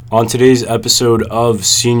On today's episode of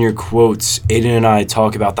Senior Quotes, Aiden and I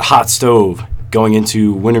talk about the hot stove going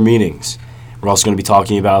into winter meetings. We're also going to be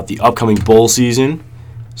talking about the upcoming bowl season,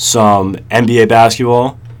 some NBA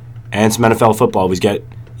basketball, and some NFL football. We get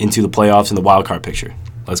into the playoffs and the wild card picture.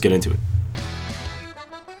 Let's get into it.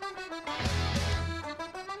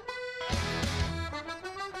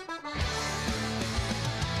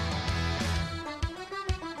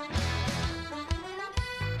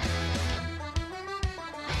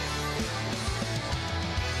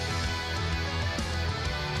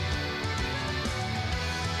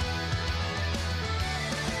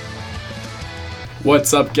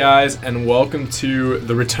 What's up, guys, and welcome to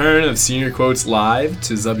the return of Senior Quotes Live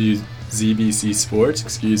to WZBC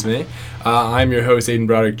Sports, I'm your host, Aiden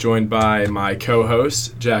Broderick, joined by my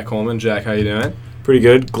co-host, Jack Holman. Jack, how you doing? Pretty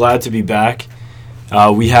good. Glad to be back.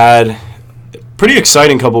 We had a pretty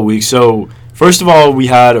exciting couple weeks. So, first of all, we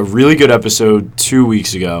had a really good episode 2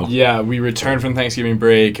 weeks ago. Yeah, we returned from Thanksgiving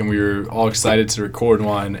break, and we were all excited to record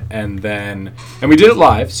one, and we did it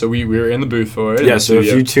live, so we were in the booth for it. Yeah, so if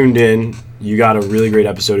you tuned in, you got a really great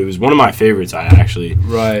episode. It was one of my favorites. I actually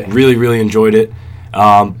really enjoyed it.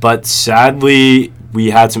 But sadly, we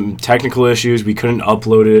had some technical issues. We couldn't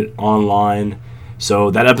upload it online. So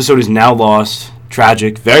that episode is now lost.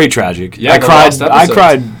 Tragic, very tragic. Yeah, I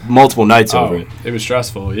cried multiple nights over it. It was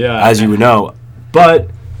stressful, yeah. As you would know. But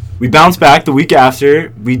we bounced back the week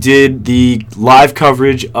after. We did the live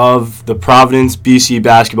coverage of the Providence BC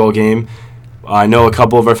basketball game. I know a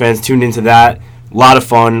couple of our fans tuned into that. A lot of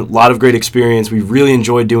fun, a lot of great experience. We really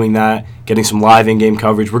enjoyed doing that, getting some live in-game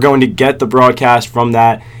coverage. We're going to get the broadcast from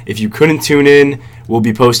that. If you couldn't tune in, we'll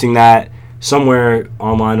be posting that somewhere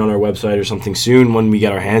online on our website or something soon when we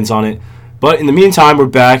get our hands on it. But in the meantime, we're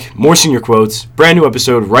back. More Senior Quotes. Brand new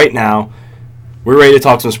episode right now. We're ready to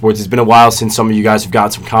talk some sports. It's been a while since some of you guys have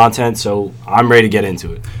got some content, so I'm ready to get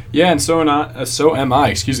into it. Yeah, and so am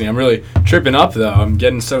I. I'm really tripping up, though. I'm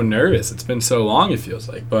getting so nervous. It's been so long, it feels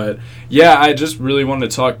like. But, yeah, I just really wanted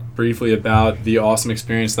to talk briefly about the awesome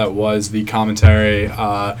experience that was the commentary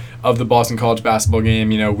of the Boston College basketball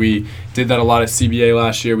game. You know, we did that a lot at CBA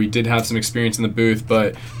last year. We did have some experience in the booth,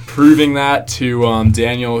 but proving that to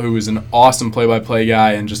Daniel, who was an awesome play-by-play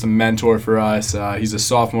guy and just a mentor for us. He's a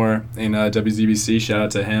sophomore in WZBC. Shout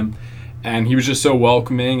out to him. And he was just so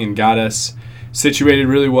welcoming and got us situated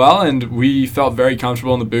really well, and we felt very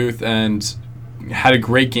comfortable in the booth and had a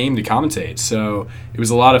great game to commentate. So it was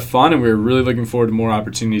a lot of fun, and we were really looking forward to more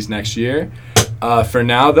opportunities next year. For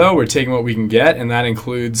now, though, we're taking what we can get, and that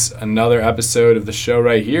includes another episode of the show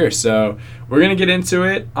right here. So we're going to get into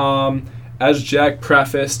it. As Jack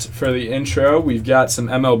prefaced for the intro, we've got some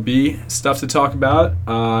MLB stuff to talk about,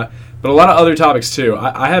 but a lot of other topics too.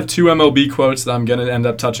 I have two MLB quotes that I'm going to end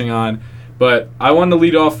up touching on, but I wanted to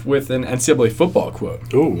lead off with an NCAA football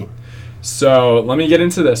quote. Ooh. So let me get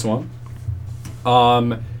into this one.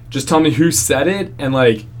 Just tell me who said it and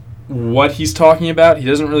what he's talking about. He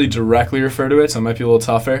doesn't really directly refer to it, so it might be a little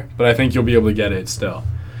tougher, but I think you'll be able to get it still.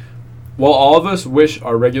 While all of us wish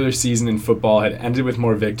our regular season in football had ended with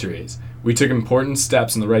more victories, we took important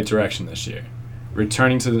steps in the right direction this year,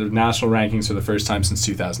 returning to the national rankings for the first time since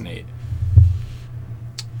 2008.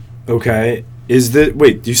 Okay.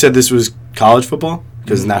 Wait, you said this was college football?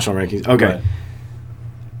 Because it's national rankings. Okay.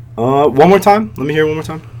 Right. One more time? Let me hear it one more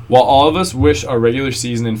time. While all of us wish our regular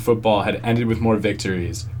season in football had ended with more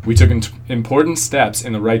victories, we took important steps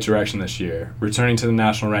in the right direction this year, returning to the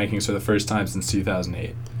national rankings for the first time since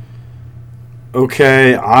 2008.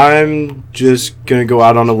 Okay, I'm just going to go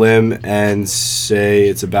out on a limb and say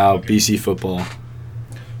it's about BC football.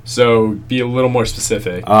 So, be a little more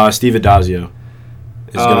specific. Steve Addazio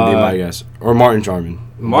is going to be my guess. Or Martin Jarman.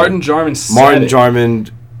 Martin Jarman said Martin Jarman,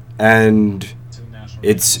 and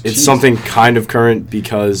it's something kind of current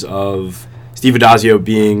because of Steve Addazio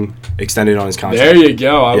being extended on his contract. There you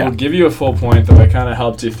go. I will give you a full point, though I kind of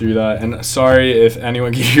helped you through that. And sorry if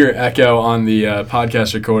anyone can hear echo on the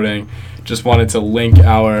podcast recording. Just wanted to link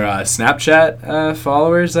our Snapchat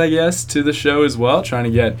followers, I guess, to the show as well, trying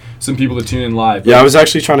to get some people to tune in live. Yeah, I was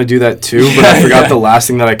actually trying to do that too, but I forgot the last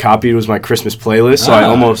thing that I copied was my Christmas playlist, so I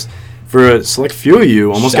almost, for a select few of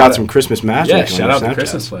you, got some Christmas magic. Yeah, shout out the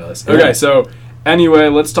Christmas playlist. Okay, so anyway,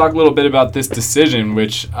 let's talk a little bit about this decision,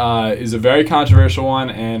 which is a very controversial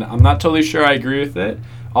one, and I'm not totally sure I agree with it.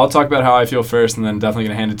 I'll talk about how I feel first, and then definitely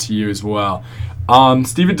going to hand it to you as well.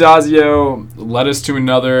 Steve Addazio led us to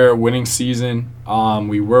another winning season.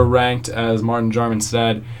 We were ranked, as Martin Jarman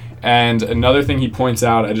said. And another thing he points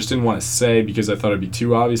out, I just didn't want to say because I thought it'd be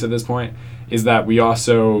too obvious at this point, is that we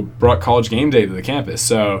also brought College Game Day to the campus.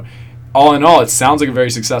 So all in all, it sounds like a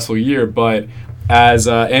very successful year. But as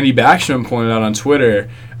Andy Backstrom pointed out on Twitter,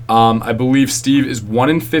 I believe Steve is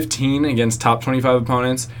 1-15 against top 25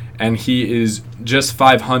 opponents, and he is just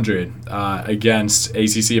 500 against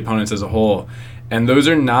ACC opponents as a whole. And those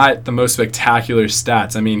are not the most spectacular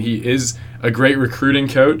stats. I mean, he is a great recruiting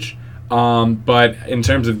coach, but in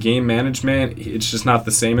terms of game management, it's just not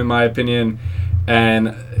the same in my opinion.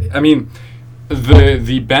 And, I mean,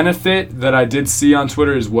 the benefit that I did see on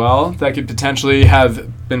Twitter as well that could potentially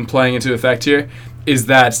have been playing into effect here is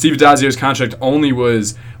that Steve Addazio's contract only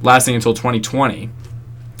was lasting until 2020.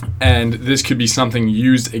 And this could be something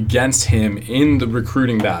used against him in the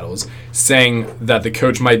recruiting battles, saying that the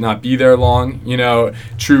coach might not be there long. You know,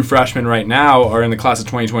 true freshmen right now are in the class of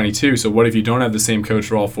 2022, so what if you don't have the same coach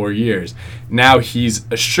for all 4 years? Now he's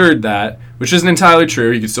assured that, which isn't entirely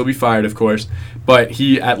true. He could still be fired, of course, but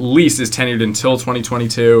he at least is tenured until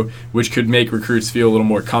 2022, which could make recruits feel a little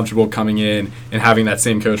more comfortable coming in and having that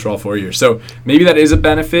same coach for all 4 years. So maybe that is a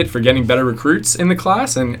benefit for getting better recruits in the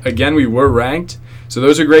class, and again, we were ranked. So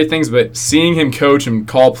those are great things, but seeing him coach and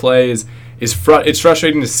call plays it's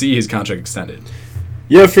frustrating to see his contract extended.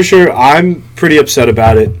 Yeah, for sure. I'm pretty upset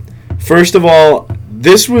about it. First of all,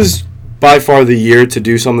 this was by far the year to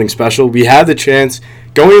do something special. We had the chance.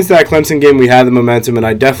 Going into that Clemson game, we had the momentum, and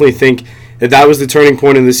I definitely think that was the turning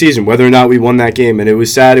point in the season, whether or not we won that game. And it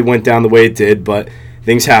was sad it went down the way it did, but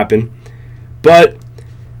things happen. But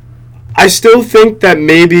I still think that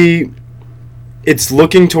maybe it's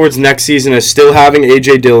looking towards next season as still having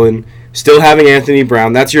A.J. Dillon, still having Anthony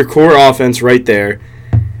Brown. That's your core offense right there.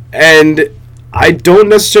 And I don't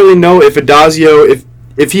necessarily know if Addazio,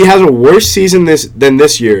 if he has a worse season than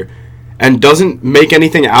this year and doesn't make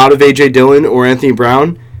anything out of A.J. Dillon or Anthony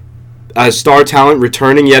Brown as star talent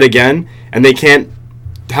returning yet again, and they can't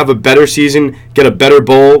have a better season, get a better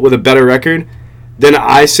bowl with a better record, then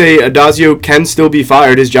I say Addazio can still be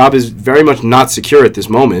fired. His job is very much not secure at this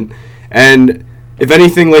moment. And if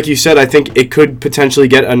anything, like you said, I think it could potentially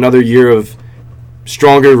get another year of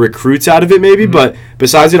stronger recruits out of it maybe. Mm-hmm. But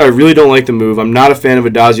besides it, I really don't like the move. I'm not a fan of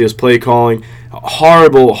Addazio's play calling.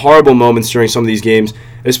 Horrible, horrible moments during some of these games,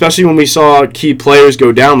 especially when we saw key players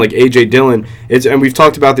go down like A.J. Dillon. And we've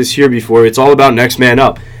talked about this here before. It's all about next man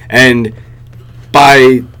up. And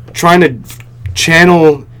by trying to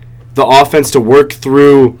channel the offense to work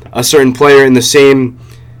through a certain player in the same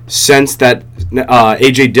sense that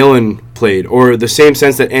A.J. Dillon played, or the same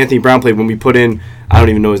sense that Anthony Brown played when we put in, I don't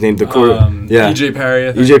even know his name, E.J. Perry,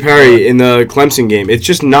 I think. E.J. Perry in the Clemson game. It's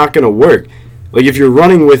just not going to work. Like, if you're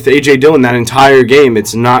running with A.J. Dillon that entire game,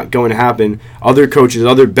 it's not going to happen. Other coaches,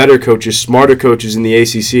 other better coaches, smarter coaches in the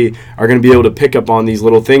ACC are going to be able to pick up on these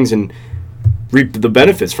little things and reap the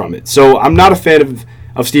benefits from it. So I'm not a fan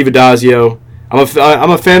of Steve Addazio. I'm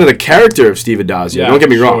a fan of the character of Steve Addazio. Yeah, don't get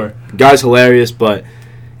me wrong. Guy's hilarious, but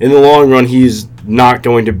in the long run, he's not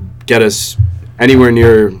going to get us anywhere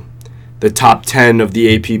near the top 10 of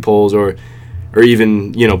the AP polls or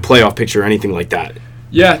even, playoff picture or anything like that.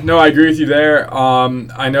 Yeah, no, I agree with you there.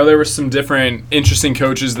 I know there were some different interesting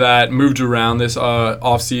coaches that moved around this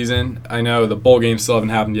offseason. I know the bowl games still haven't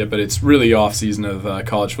happened yet, but it's really offseason of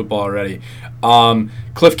college football already.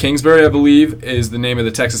 Cliff Kingsbury, I believe, is the name of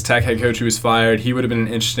the Texas Tech head coach who was fired. He would have been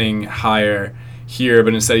an interesting hire here,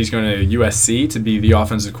 but instead he's going to USC to be the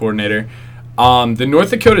offensive coordinator. The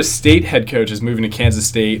North Dakota State head coach is moving to Kansas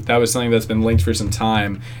State. That was something that's been linked for some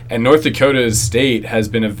time. And North Dakota State has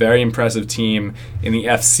been a very impressive team in the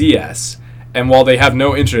FCS. And while they have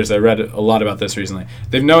no interest, I read a lot about this recently,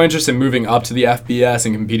 they have no interest in moving up to the FBS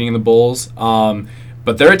and competing in the bowls.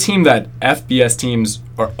 But they're a team that FBS teams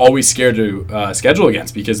are always scared to schedule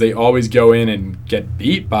against because they always go in and get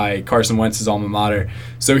beat by Carson Wentz's alma mater.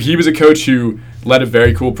 So he was a coach who led a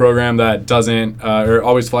very cool program that doesn't or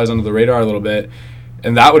always flies under the radar a little bit.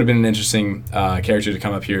 And that would have been an interesting character to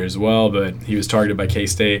come up here as well, but he was targeted by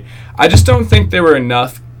K-State. I just don't think there were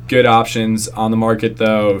enough good options on the market,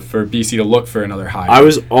 though, for BC to look for another hire. I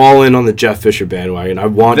was all in on the Jeff Fisher bandwagon. I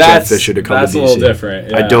want Jeff Fisher to come to BC. That's a little different.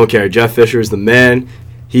 Yeah. I don't care. Jeff Fisher is the man.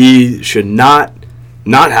 He should not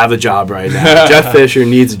have a job right now. Jeff Fisher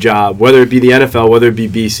needs a job, whether it be the NFL, whether it be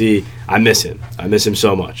BC. I miss him. I miss him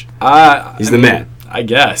so much. He's the man. I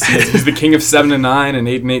guess he's the king of 7-9 and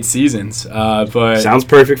 8-8 seasons. But sounds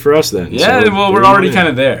perfect for us then. Yeah, so well, we're already kind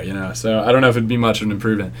of there, So I don't know if it'd be much of an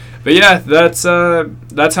improvement. But yeah, that's how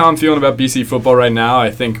I'm feeling about BC football right now. I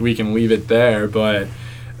think we can leave it there. But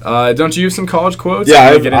don't you have some college quotes? Yeah,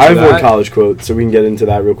 I have one college quote, so we can get into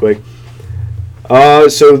that real quick.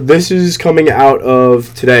 So this is coming out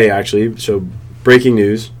of today, actually. So breaking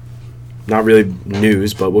news, not really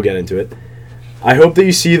news, but we'll get into it. I hope that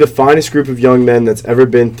you see the finest group of young men that's ever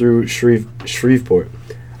been through Shreveport.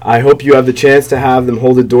 I hope you have the chance to have them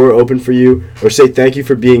hold the door open for you or say thank you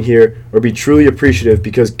for being here or be truly appreciative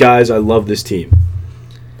because, guys, I love this team.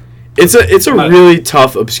 It's a really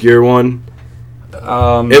tough, obscure one.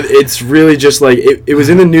 It's really just like it was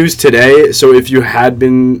in the news today, so if you had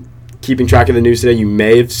been keeping track of the news today, you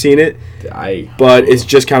may have seen it. But it's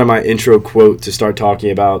just kind of my intro quote to start talking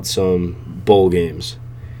about some bowl games.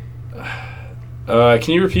 Can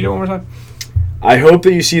you repeat it one more time? I hope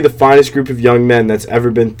that you see the finest group of young men that's ever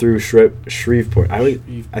been through Shreveport. I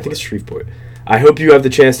think it's Shreveport. I hope you have the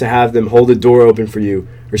chance to have them hold the door open for you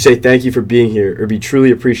or say thank you for being here or be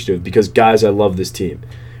truly appreciative because, guys, I love this team.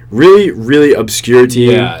 Really, really obscure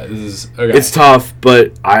team. Yeah, this is okay. It's tough,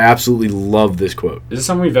 but I absolutely love this quote. Is this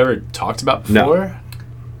something we've ever talked about before? No.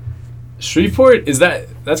 Shreveport,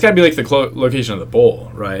 that's got to be like the location of the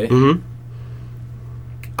bowl, right? Mm-hmm.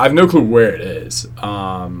 I have no clue where it is.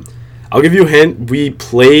 I'll give you a hint. We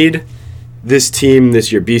played this team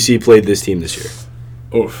this year. BC played this team this year.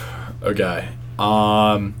 Oof. Okay.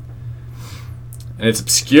 And it's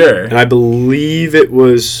obscure. And I believe it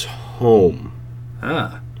was home.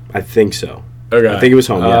 Ah. I think so. Okay. I think it was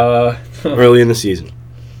home, yeah. Early in the season.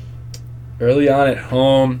 Early on at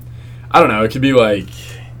home. I don't know. It could be like...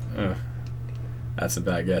 that's a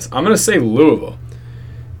bad guess. I'm going to say Louisville.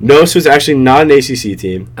 No, so it's actually not an ACC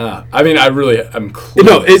team. I mean, I'm close.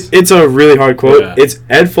 No, it's a really hard quote. Yeah. It's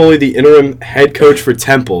Ed Foley, the interim head coach for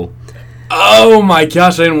Temple. Oh, my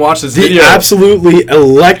gosh. I didn't watch this video. The absolutely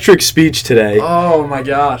electric speech today. Oh, my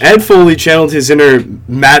gosh. Ed Foley channeled his inner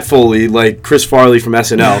Matt Foley, like Chris Farley from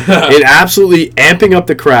SNL, in absolutely amping up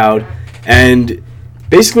the crowd. And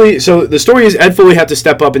basically, so the story is Ed Foley had to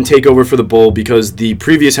step up and take over for the Bowl because the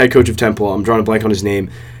previous head coach of Temple, I'm drawing a blank on his name,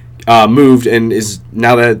 moved and is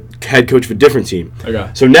now the head coach of a different team. Okay.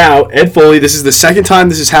 So now, Ed Foley, this is the second time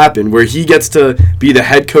this has happened where he gets to be the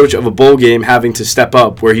head coach of a bowl game having to step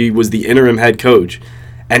up where he was the interim head coach.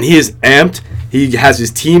 And he is amped. He has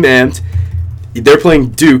his team amped. They're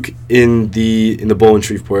playing Duke in the bowl in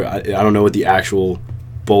Shreveport. I don't know what the actual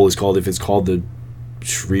bowl is called. If it's called the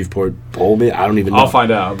Shreveport Bowl, I don't even know. I'll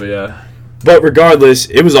find out, but yeah. But regardless,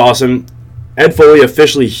 it was awesome. Ed Foley,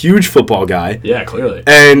 officially huge football guy. Yeah, clearly.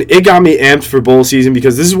 And it got me amped for bowl season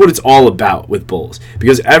because this is what it's all about with bowls.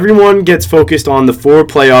 Because everyone gets focused on the 4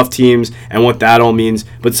 playoff teams and what that all means.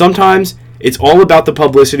 But sometimes it's all about the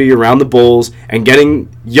publicity around the bowls and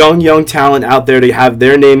getting young talent out there to have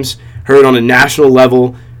their names heard on a national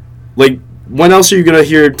level. Like, when else are you going to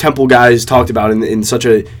hear Temple guys talked about in such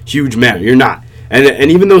a huge manner? You're not.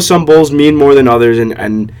 And even though some bowls mean more than others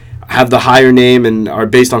and have the higher name and are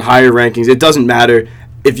based on higher rankings, it doesn't matter.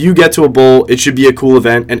 If you get to a bowl, it should be a cool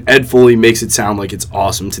event, and Ed Foley makes it sound like it's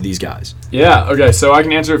awesome to these guys. Yeah, okay, so I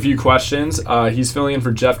can answer a few questions. He's filling in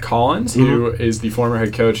for Jeff Collins, who is the former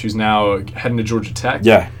head coach who's now heading to Georgia Tech.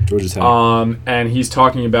 Yeah, Georgia Tech. And he's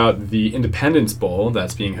talking about the Independence Bowl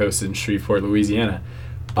that's being hosted in Shreveport, Louisiana.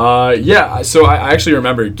 Yeah, so I actually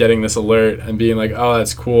remember getting this alert and being like, oh,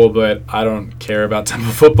 that's cool, but I don't care about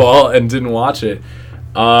Temple football, and didn't watch it.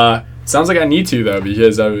 Sounds like I need to, though,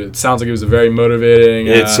 because it sounds like it was a very motivating,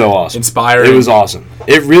 it's so awesome, inspiring. It was awesome.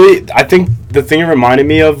 It really, I think the thing it reminded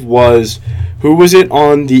me of was, who was it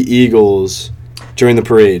on the Eagles during the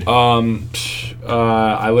parade?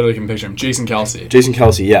 I literally can picture him. Jason Kelce. Jason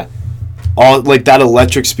Kelce, yeah. All like that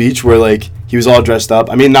electric speech where like he was all dressed up.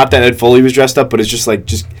 I mean, not that Ed Foley was dressed up, but it's just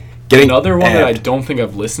getting another one amped. That I don't think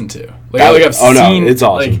I've listened to. I've seen. No, it's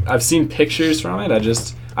awesome. Like I've seen pictures from it.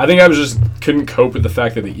 I think I was just couldn't cope with the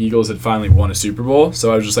fact that the Eagles had finally won a Super Bowl,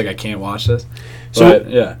 so I was just like, I can't watch this. But,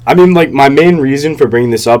 yeah. I mean, like, my main reason for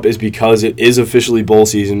bringing this up is because it is officially bowl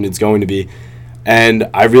season. It's going to be. And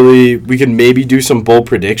we could maybe do some bowl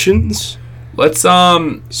predictions. Let's,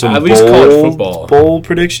 some at least college football. Bowl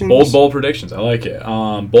predictions? Bowl predictions. I like it.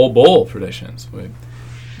 Bowl predictions.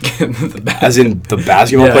 As in the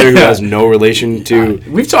basketball player who has no relation to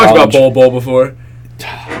We've talked about bowl before.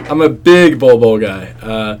 I'm a big bowl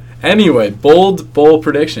guy. Anyway, bold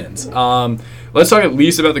predictions. Let's talk at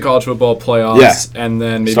least about the college football playoffs, and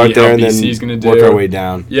then maybe start there how BC's going to do. Work our way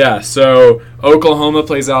down. Yeah, so Oklahoma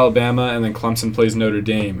plays Alabama, and then Clemson plays Notre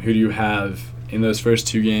Dame. Who do you have in those first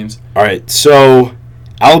 2 games? All right, so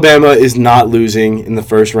Alabama is not losing in the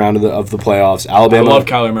first round of the playoffs. Alabama. I love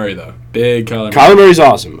Kyler Murray, though. Big Kyler Murray. Kyler Murray's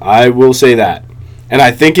awesome. I will say that. And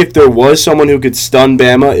I think if there was someone who could stun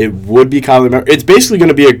Bama, it would be Kyler Murray. It's basically going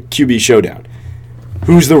to be a QB showdown.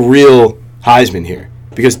 Who's the real Heisman here?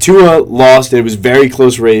 Because Tua lost, and it was a very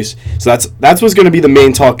close race. So that's what's going to be the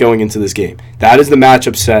main talk going into this game. That is the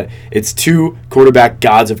matchup set. It's 2 quarterback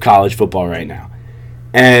gods of college football right now.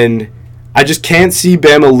 And I just can't see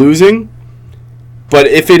Bama losing. But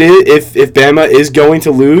if Bama is going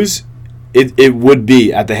to lose, it would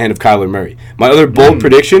be at the hand of Kyler Murray. My other bold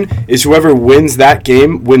prediction is whoever wins that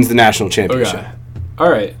game wins the national championship. Okay. All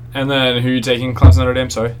right. And then who are you taking? Clemson, Notre Dame?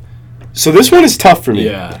 Sorry. So this one is tough for me.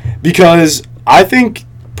 Yeah. Because I think,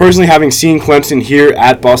 personally, having seen Clemson here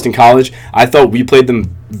at Boston College, I thought we played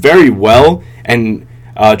them very well. And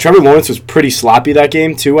Trevor Lawrence was pretty sloppy that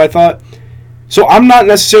game, too, I thought. So I'm not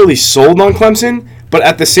necessarily sold on Clemson. But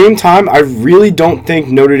at the same time, I really don't think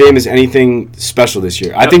Notre Dame is anything special this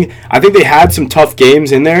year. Yep. I think they had some tough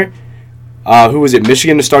games in there. Who was it?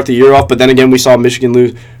 Michigan to start the year off, but then again we saw Michigan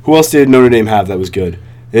lose. Who else did Notre Dame have that was good?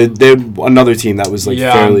 They had another team that was fairly...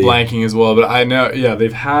 I'm blanking as well, but I know,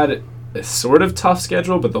 they've had a sort of tough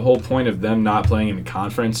schedule, but the whole point of them not playing in the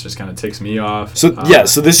conference just kind of ticks me off. So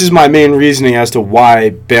so this is my main reasoning as to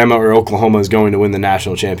why Bama or Oklahoma is going to win the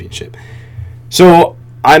national championship. So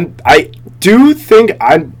I do think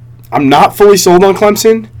I'm not fully sold on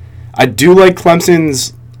Clemson. I do like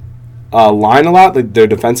Clemson's line a lot, their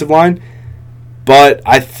defensive line, but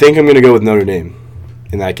I think I'm going to go with Notre Dame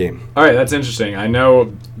in that game. All right, that's interesting. I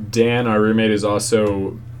know Dan, our roommate, is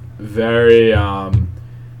also very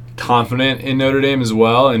confident in Notre Dame as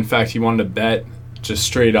well. In fact, he wanted to bet just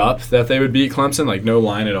straight up that they would beat Clemson, like no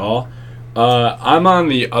line at all. I'm on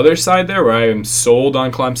the other side there where I am sold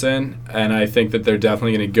on Clemson, and I think that they're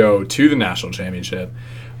definitely going to go to the national championship.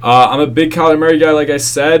 I'm a big Kyler Murray guy, like I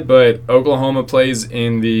said, but Oklahoma plays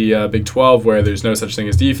in the Big 12 where there's no such thing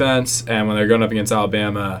as defense, and when they're going up against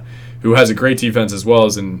Alabama, who has a great defense as well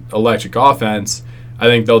as an electric offense, I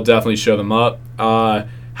think they'll definitely show them up.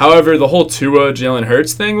 However, the whole Tua, Jalen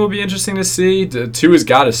Hurts thing will be interesting to see. Tua's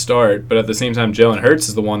got to start, but at the same time, Jalen Hurts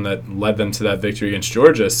is the one that led them to that victory against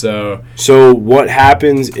Georgia. So what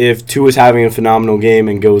happens if Tua's having a phenomenal game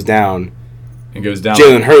and goes down?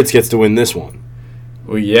 Jalen Hurts gets to win this one.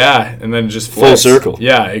 Well, yeah, and then just Full flips. circle.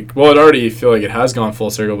 Yeah, it already feel like it has gone full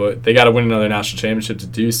circle, but they got to win another national championship to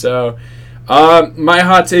do so. My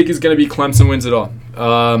hot take is going to be Clemson wins it all.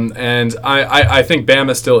 And I think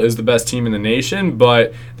Bama still is the best team in the nation,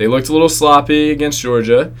 but they looked a little sloppy against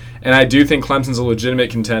Georgia, and I do think Clemson's a legitimate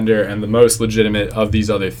contender and the most legitimate of these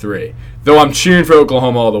other three, though I'm cheering for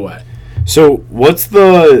Oklahoma all the way. So what's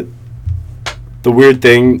the weird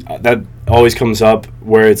thing that always comes up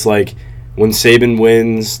where it's like when Saban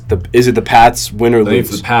wins, is it the Pats win or lose? I think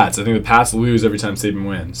it's the Pats. I think the Pats lose every time Saban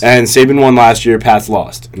wins. And Saban won last year, Pats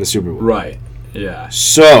lost in the Super Bowl. Right, yeah.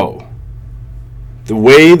 So the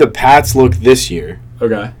way the Pats look this year.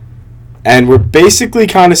 Okay. And we're basically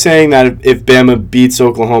kind of saying that if Bama beats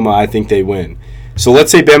Oklahoma, I think they win. So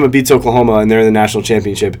let's say Bama beats Oklahoma and they're in the national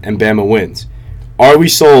championship and Bama wins. Are we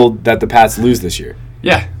sold that the Pats lose this year?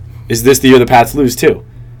 Yeah. Is this the year the Pats lose too?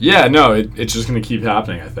 Yeah, no, it's just going to keep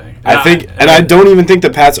happening, I think. I don't even think the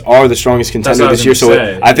Pats are the strongest contender this year,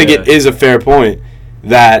 so I think it is a fair point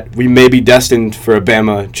that we may be destined for a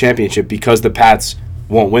Bama championship because the Pats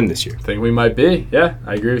won't win this year. I think we might be. Yeah,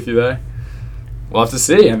 I agree with you there. We'll have to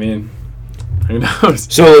see. I mean, who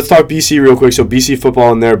knows? So let's talk BC real quick. So BC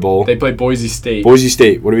football in their bowl. They play Boise State. Boise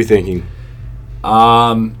State. What are we thinking?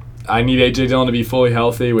 I need A.J. Dillon to be fully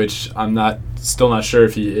healthy, which I'm still not sure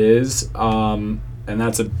if he is. And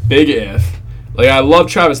that's a big if. Like, I love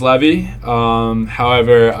Travis Levy.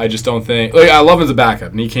 However, I just don't think... I love him as a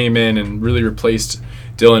backup, and he came in and really replaced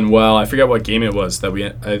Dillon well. I forget what game it was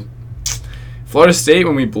that Florida State,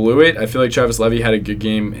 when we blew it, I feel like Travis Levy had a good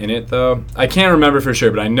game in it, though. I can't remember for sure,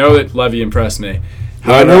 but I know that Levy impressed me.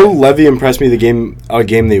 I know Levy impressed me a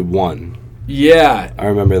game they won. Yeah. I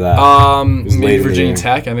remember that. Maybe Virginia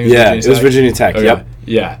Tech? I think it was Virginia Tech. Okay. Yep.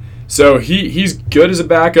 Yeah. So he's good as a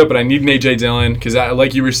backup, but I need an A.J. Dillon because,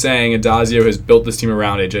 like you were saying, Adazio has built this team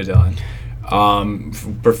around A.J. Dillon,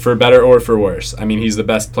 for better or for worse. I mean, he's the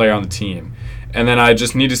best player on the team. And then I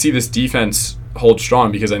just need to see this defense hold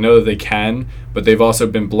strong because I know that they can, but they've also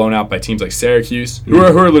been blown out by teams like Syracuse, who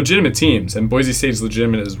are legitimate teams, and Boise State's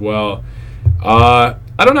legitimate as well. I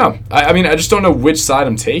don't know. I mean, I just don't know which side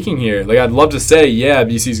I'm taking here. Like, I'd love to say, yeah,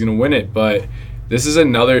 BC's going to win it, but this is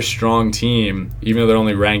another strong team, even though they're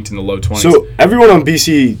only ranked in the low 20s. So everyone on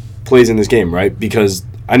BC plays in this game, right? Because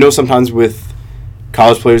I know sometimes with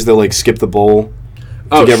college players, they'll, skip the bowl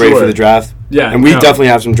to get ready for the draft. Yeah, and we definitely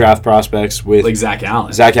have some draft prospects with... Like Zach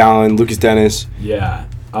Allen. Zach Allen, Lucas Dennis. Yeah.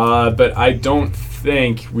 But I don't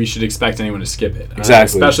think we should expect anyone to skip it.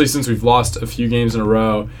 Exactly. Especially since we've lost a few games in a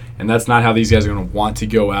row, and that's not how these guys are going to want to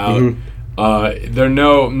go out. Mm-hmm.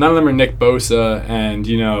 None of them are Nick Bosa and,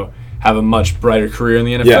 have a much brighter career in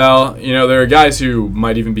the NFL. Yeah. There are guys who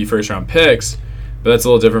might even be first-round picks, but that's a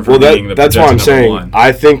little different from being the that's what I'm saying. one.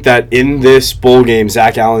 I think that in this bowl game,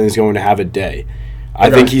 Zach Allen is going to have a day. I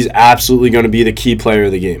think he's absolutely going to be the key player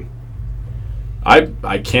of the game.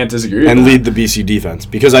 I can't disagree with and that. lead the BC defense,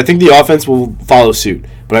 because I think the offense will follow suit.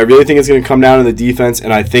 But I really think it's going to come down to the defense,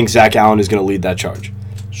 and I think Zach Allen is going to lead that charge.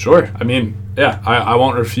 Sure. I mean, yeah, I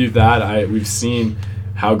won't refute that. We've seen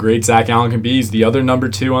how great Zach Allen can be. He's the other number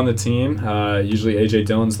 2 on the team. Usually A.J.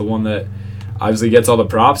 Dillon's the one that obviously gets all the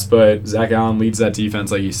props, but Zach Allen leads that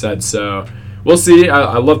defense, like you said. So we'll see.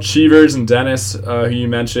 I love Cheevers and Dennis, who you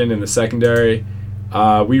mentioned, in the secondary.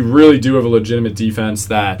 We really do have a legitimate defense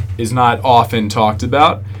that is not often talked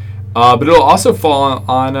about. But it'll also fall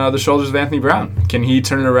on the shoulders of Anthony Brown. Can he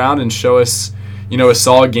turn it around and show us, a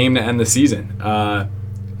solid game to end the season?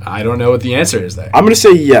 I don't know what the answer is there. I'm going to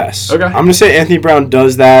say yes. Okay. I'm going to say Anthony Brown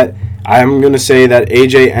does that. I'm going to say that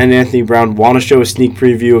AJ and Anthony Brown want to show a sneak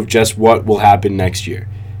preview of just what will happen next year.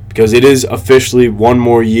 Because it is officially one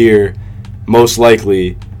more year, most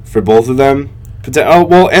likely, for both of them.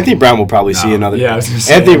 Anthony Brown will probably see another. Yeah, I was gonna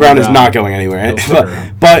say, Anthony Brown is not going anywhere.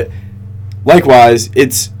 But likewise,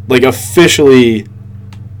 it's like officially,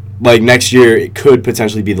 like next year, it could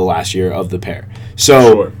potentially be the last year of the pair.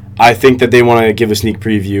 So Sure. I think that they want to give a sneak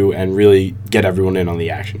preview and really get everyone in on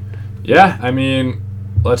the action. Yeah, I mean,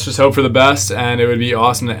 let's just hope for the best, and it would be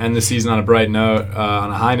awesome to end the season on a bright note,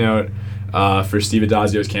 on a high note, for Steve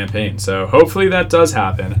Adazio's campaign. So hopefully that does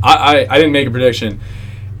happen. I didn't make a prediction,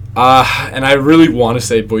 and I really want to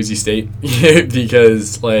say Boise State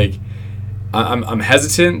because, like, I'm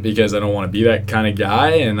hesitant because I don't want to be that kind of guy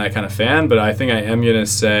and that kind of fan, but I think I am going to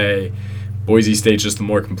say Boise State's just the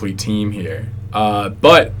more complete team here.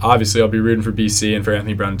 But obviously I'll be rooting for BC and for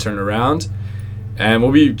Anthony Brown to turn around. And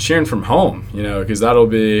we'll be cheering from home, because that'll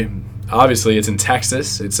be, obviously it's in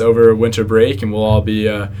Texas. It's over winter break, and we'll all be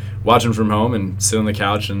watching from home and sit on the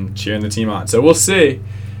couch and cheering the team on. So we'll see.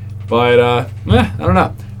 But, I don't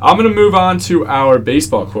know. I'm going to move on to our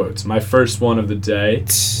baseball quotes. My first one of the day.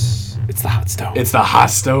 It's the hot stove. It's the hot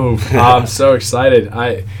stove. I'm so excited.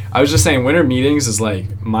 I was just saying, winter meetings is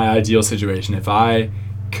like my ideal situation. If I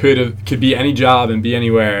could be any job and be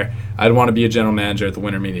anywhere, I'd want to be a general manager at the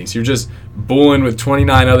winter meetings. You're just bulling with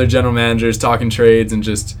 29 other general managers, talking trades, and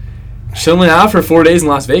just chilling out for 4 days in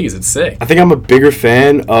Las Vegas. It's sick. I think I'm a bigger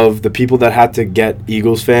fan of the people that had to get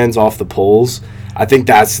Eagles fans off the polls. I think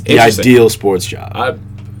that's the ideal sports job.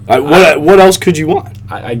 What else could you want?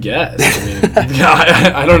 I guess. I mean,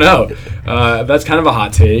 I don't know. That's kind of a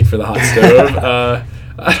hot take for the hot stove.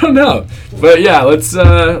 I don't know. But yeah,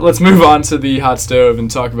 let's move on to the hot stove and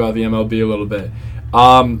talk about the MLB a little bit.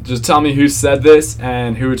 Just tell me who said this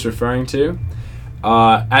and who it's referring to.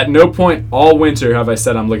 At no point all winter have I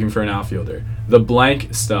said I'm looking for an outfielder. The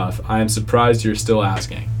blank stuff, I am surprised you're still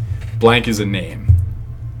asking. Blank is a name.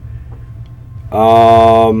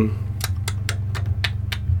 I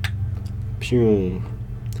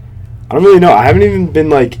don't really know. I haven't even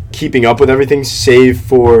been keeping up with everything save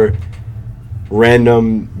for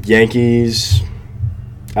random Yankees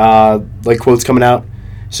quotes coming out.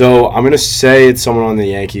 So I'm gonna say it's someone on the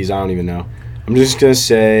Yankees. I don't even know. I'm just gonna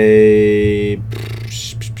say.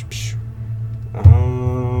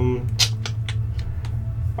 All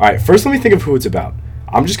right. First, let me think of who it's about.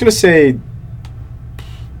 I'm gonna say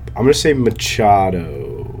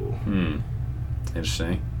Machado.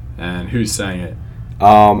 Interesting. And who's saying it?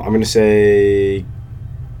 I'm gonna say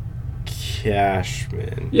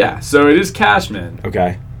Cashman. Yeah, so it is Cashman.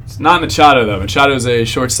 Okay. It's not Machado, though. Machado is a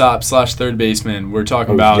shortstop / third baseman. We're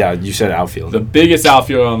talking about... Yeah, you said outfield. The biggest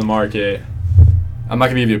outfielder on the market. I'm not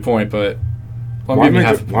going to give you a point, but... Why am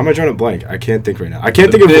I drawing a blank? I can't think right now. I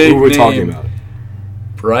can't think of who we're talking about.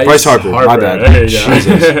 Bryce Harper. My bad. There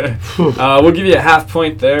you go. We'll give you a half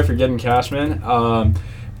point there for getting Cashman.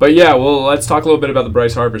 But yeah, well, let's talk a little bit about the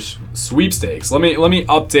Bryce Harper sweepstakes. Let me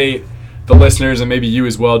update the listeners and maybe you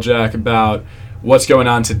as well, Jack, about what's going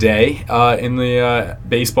on today in the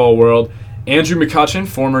baseball world. Andrew McCutchen,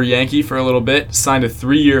 former Yankee for a little bit, signed a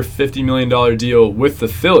 3-year, $50 million deal with the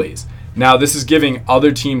Phillies. Now, this is giving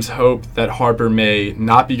other teams hope that Harper may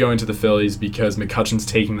not be going to the Phillies because McCutchen's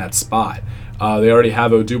taking that spot. They already have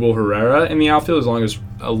Odubel Herrera in the outfield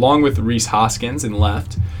along with Rhys Hoskins in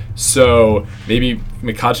left. So maybe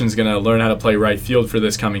McCutchen's going to learn how to play right field for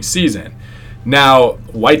this coming season. Now,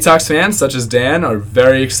 White Sox fans such as Dan are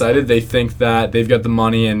very excited. They think that they've got the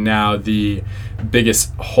money and now the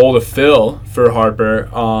biggest hole to fill for Harper,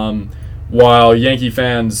 while Yankee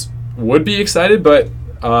fans would be excited. But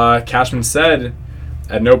Cashman said,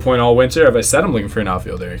 at no point all winter have I said I'm looking for an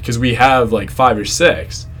outfielder because we have 5 or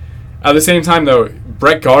 6. At the same time, though,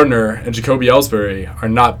 Brett Gardner and Jacoby Ellsbury are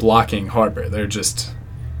not blocking Harper. They're just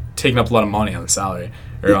taking up a lot of money on the salary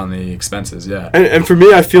or on the expenses. Yeah. And for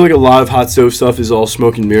me, I feel like a lot of hot stove stuff is all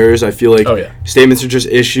smoke and mirrors. I feel like statements are just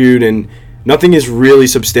issued and nothing is really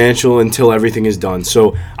substantial until everything is done.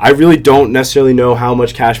 So I really don't necessarily know how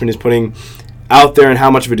much Cashman is putting out there and how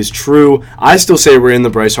much of it is true. I still say we're in the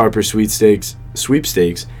Bryce Harper sweepstakes,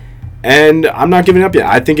 and I'm not giving up yet.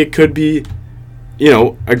 I think it could be,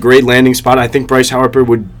 a great landing spot. I think Bryce Harper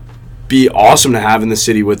would be awesome to have in the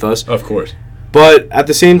city with us. Of course. But at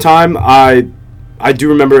the same time, I do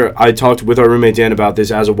remember I talked with our roommate Dan about this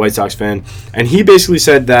as a White Sox fan, and he basically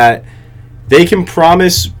said that they can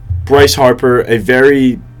promise Bryce Harper a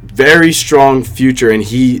very, very strong future and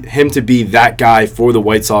him to be that guy for the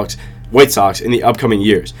White Sox in the upcoming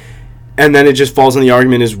years. And then it just falls on the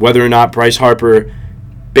argument is whether or not Bryce Harper,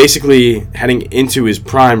 basically heading into his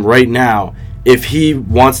prime right now, if he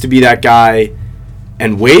wants to be that guy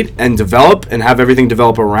and wait and develop and have everything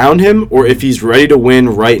develop around him, or if he's ready to win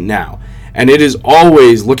right now. And it is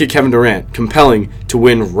always, look at Kevin Durant, compelling to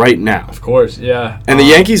win right now. Of course, yeah. And the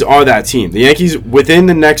Yankees are that team. The Yankees, within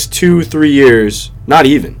the next 2-3 years, not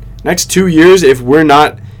even, next 2 years, if we're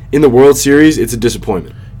not in the World Series, it's a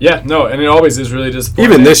disappointment. Yeah, no, and it always is really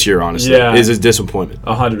disappointing. Even this year, honestly, is a disappointment.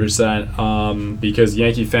 100%. Because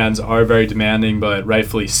Yankee fans are very demanding, but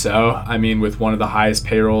rightfully so. I mean, with one of the highest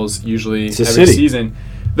payrolls usually every season.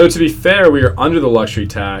 Though, to be fair, we are under the luxury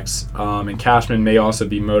tax, and Cashman may also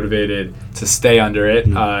be motivated to stay under it.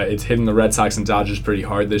 It's hitting the Red Sox and Dodgers pretty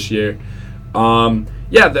hard this year. An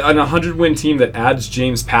 100-win team that adds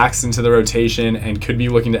James Paxton to the rotation and could be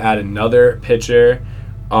looking to add another pitcher,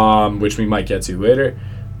 which we might get to later.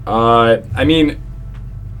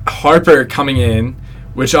 Harper coming in,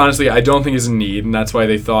 which honestly I don't think is a need, and that's why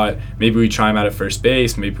they thought maybe we try him out at first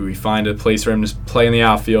base, maybe we find a place for him to play in the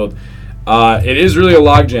outfield. It is really a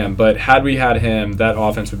logjam, but had we had him, that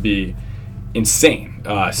offense would be insane,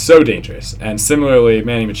 so dangerous. And similarly,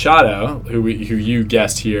 Manny Machado, who you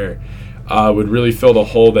guessed here, would really fill the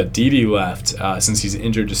hole that Didi left since he's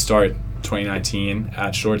injured to start 2019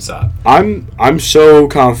 at shortstop. I'm so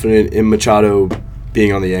confident in Machado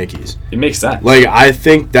being on the Yankees. It makes sense. I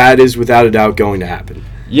think that is without a doubt going to happen.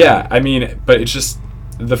 Yeah, but it's just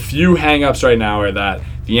the few hang-ups right now are that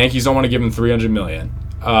the Yankees don't want to give him $300 million.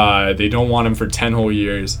 They don't want him for 10 whole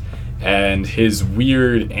years. And his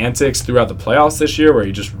weird antics throughout the playoffs this year, where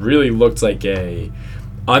he just really looked like a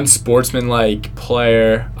unsportsmanlike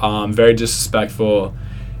player, very disrespectful.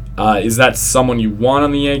 Is that someone you want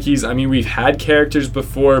on the Yankees? We've had characters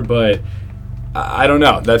before, but I don't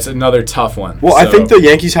know. That's another tough one. Well, I think the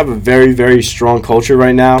Yankees have a very, very strong culture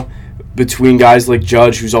right now between guys like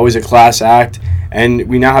Judge, who's always a class act, and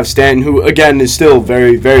we now have Stanton, who, again, is still a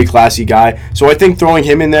very, very classy guy. So I think throwing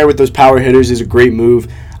him in there with those power hitters is a great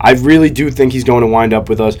move. I really do think he's going to wind up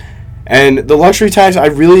with us. And the luxury tax, I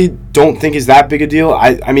really don't think is that big a deal.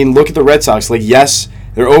 I mean, look at the Red Sox. Yes,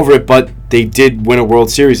 they're over it, but they did win a World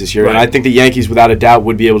Series this year. Right. And I think the Yankees, without a doubt,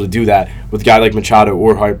 would be able to do that with a guy like Machado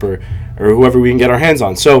or Harper or whoever we can get our hands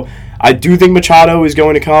on. So I do think Machado is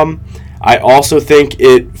going to come. I also think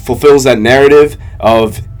it fulfills that narrative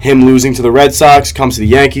of him losing to the Red Sox, comes to the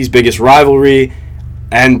Yankees, biggest rivalry.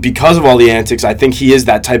 And because of all the antics, I think he is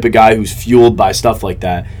that type of guy who's fueled by stuff like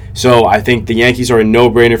that. So I think the Yankees are a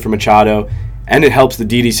no-brainer for Machado, and it helps the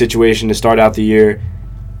Didi situation to start out the year.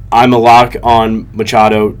 I'm a lock on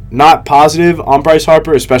Machado. Not positive on Bryce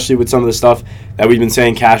Harper, especially with some of the stuff that we've been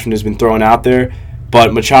saying Cashman has been throwing out there.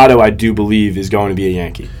 But Machado, I do believe, is going to be a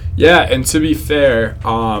Yankee. Yeah, and to be fair,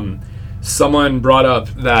 someone brought up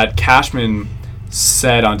that Cashman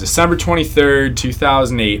said on December 23rd,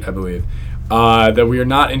 2008, I believe, that we are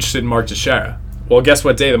not interested in Mark Teixeira. Well, guess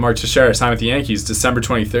what day that Mark Teixeira signed with the Yankees? December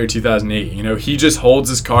 23rd, 2008. He just holds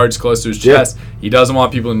his cards close to his chest. He doesn't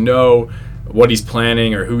want people to know what he's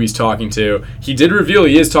planning or who he's talking to. He did reveal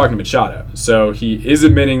he is talking to Machado. So he is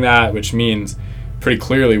admitting that, which means pretty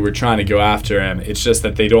clearly we're trying to go after him. It's just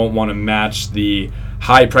that they don't want to match the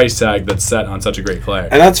high price tag that's set on such a great player.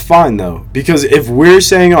 And that's fine, though, because if we're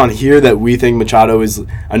saying on here that we think Machado is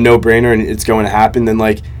a no-brainer and it's going to happen, then,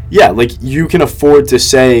 you can afford to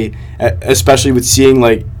say, especially with seeing,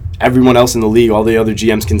 everyone else in the league, all the other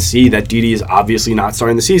GMs can see that Didi is obviously not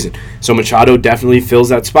starting the season. So Machado definitely fills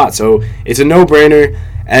that spot. So it's a no-brainer,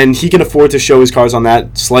 and he can afford to show his cards on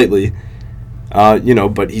that slightly,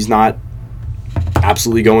 but he's not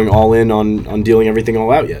absolutely going all in on dealing everything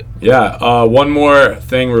all out yet. Yeah, one more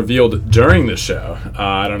thing revealed during the show.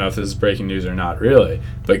 I don't know if this is breaking news or not, really,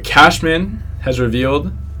 but Cashman has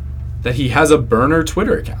revealed that he has a burner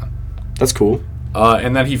Twitter account. That's cool.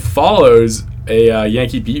 And that he follows a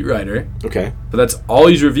Yankee beat writer. Okay. But that's all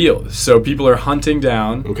he's revealed. So people are hunting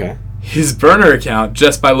down his burner account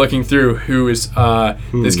just by looking through who is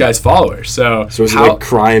this guy's follower. So is it like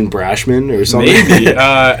Crying Brashman or something? Maybe.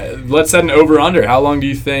 Let's set an over-under. How long do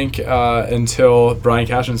you think until Brian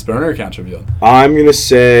Cashman's burner account's revealed? I'm going to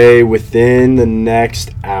say within the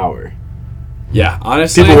next hour. Yeah,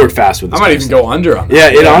 honestly. People work fast with this. I might even go under on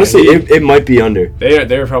that. Yeah, honestly, it might be under.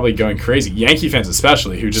 They're probably going crazy. Yankee fans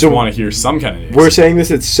especially, who just want to hear some kind of news. We're saying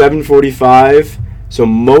this at 7:45. So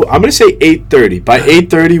I'm going to say 8:30. By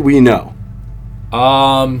 8:30, we know.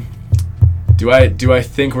 Do I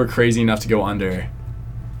think we're crazy enough to go under?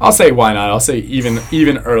 I'll say why not. I'll say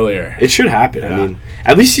even earlier. It should happen. Yeah. I mean,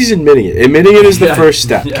 at least he's admitting it. Admitting it is the first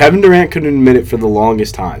step. Yeah. Kevin Durant couldn't admit it for the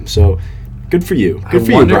longest time. So good for you. Good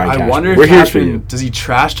for you, Brian Cashman. I wonder if Cashman, does he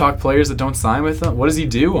trash talk players that don't sign with him? What does he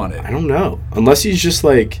do on it? I don't know. Unless he's just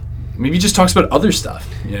like... Maybe he just talks about other stuff.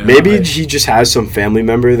 You know? Maybe he just has some family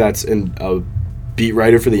member that's a beat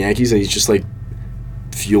writer for the Yankees, and he's just like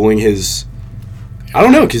fueling his... I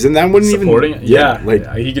don't know, because then that wouldn't supporting even... It? Yeah,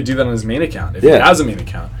 like he could do that on his main account if he has a main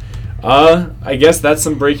account. I guess that's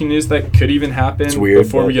some breaking news that could even happen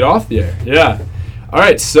before we get off the air. Yeah. All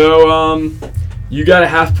right, so you got a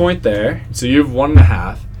half point there, so you have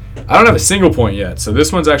 1.5. I don't have a single point yet, so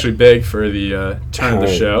this one's actually big for the turn of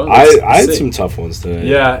the show. I had some tough ones today.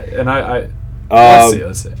 Yeah, and I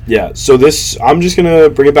let's see. Yeah, so I'm just going to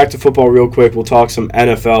bring it back to football real quick. We'll talk some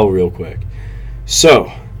NFL real quick.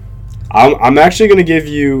 So, I'm actually going to give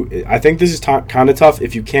you, I think this is kind of tough.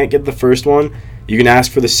 If you can't get the first one, you can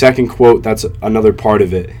ask for the second quote. That's another part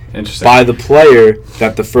of it. Interesting. By the player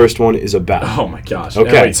that the first one is about. Oh, my gosh.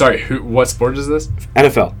 Okay. Wait, sorry. What sport is this?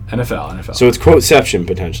 NFL. So it's quoteception,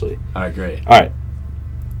 potentially. All right, great. All right.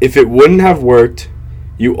 If it wouldn't have worked,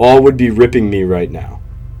 you all would be ripping me right now.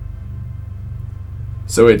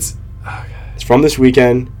 So it's from this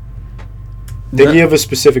weekend. Thinking of a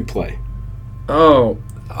specific play. Oh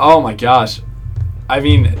my gosh. I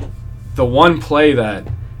mean, the one play that...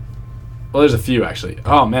 Well, there's a few, actually.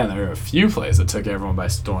 Oh, man, there are a few plays that took everyone by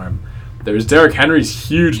storm. There was Derrick Henry's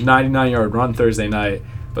huge 99-yard run Thursday night.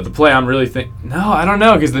 But the play I'm really No, I don't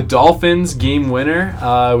know, because the Dolphins game winner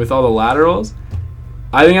with all the laterals,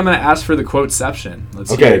 I think I'm going to ask for the quoteception.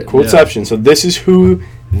 Let's hear it. Quoteception. Yeah. So this is who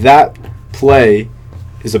that play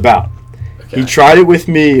is about. Okay. He tried it with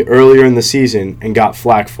me earlier in the season and got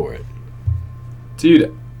flack for it.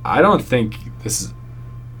 Dude, I don't think this is...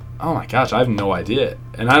 Oh, my gosh, I have no idea.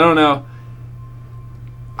 And I don't know...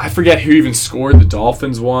 I forget who even scored the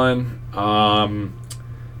Dolphins one. Wow.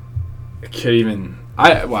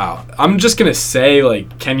 I'm just going to say,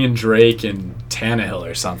 like, Kenyon Drake and Tannehill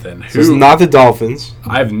or something. So it's not the Dolphins.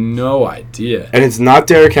 I have no idea. And it's not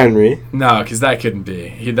Derrick Henry. No, because that couldn't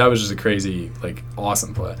be. That was just a crazy, like,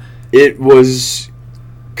 awesome play. It was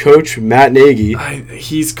Coach Matt Nagy.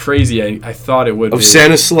 He's crazy. I thought it would be. Of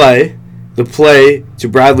Santa Slay. The play to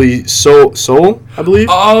Bradley Soul, I believe.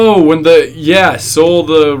 Oh, Soul,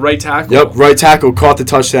 the right tackle. Yep, right tackle caught the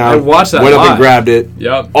touchdown. I watched that Went live. Up and grabbed it.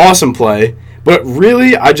 Yep. Awesome play. But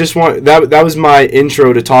really, I just want... That was my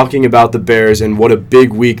intro to talking about the Bears and what a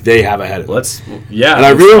big week they have ahead of them. And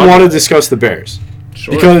I really want to discuss the Bears.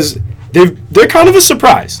 Sure. Because they're kind of a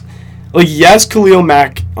surprise. Like, yes, Khalil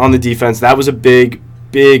Mack on the defense, that was a big,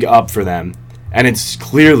 big up for them. And it's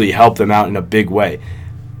clearly helped them out in a big way.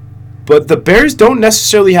 But the Bears don't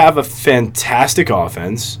necessarily have a fantastic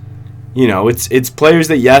offense. You know, it's players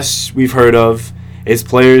that, yes, we've heard of. It's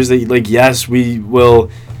players that, like, yes, we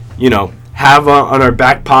will, have on our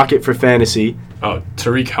back pocket for fantasy. Oh,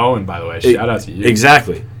 Tariq Cohen, by the way. Shout out to you.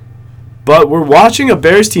 Exactly. But we're watching a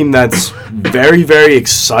Bears team that's very, very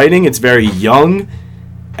exciting. It's very young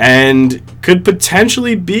and could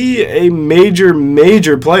potentially be a major,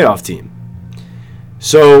 major playoff team.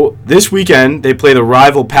 So this weekend, they play the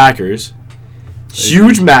rival Packers.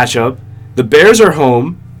 Huge matchup. The Bears are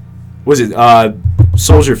home. Was it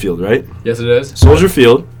Soldier Field, right? Yes, it is. Soldier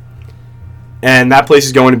Field. And that place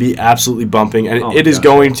is going to be absolutely bumping. And it is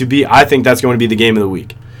going to be, I think that's going to be the game of the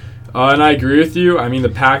week. And I agree with you. I mean, the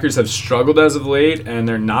Packers have struggled as of late, and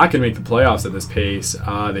they're not going to make the playoffs at this pace.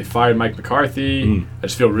 They fired Mike McCarthy. I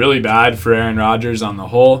just feel really bad for Aaron Rodgers on the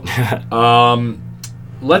whole.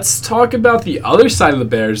 Let's talk about the other side of the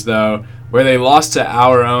Bears, though, where they lost to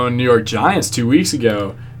our own New York Giants 2 weeks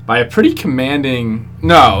ago by a pretty commanding...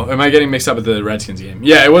 No, am I getting mixed up with the Redskins game?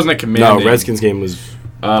 Yeah, it wasn't a commanding... No, Redskins game was...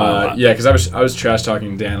 yeah, because I was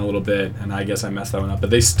trash-talking Dan a little bit, and I guess I messed that one up.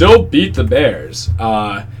 But they still beat the Bears.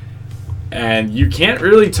 And you can't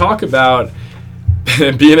really talk about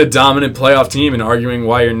being a dominant playoff team and arguing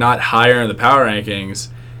why you're not higher in the power rankings,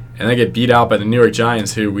 and then get beat out by the New York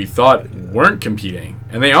Giants, who we thought weren't competing,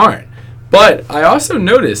 and they aren't. But I also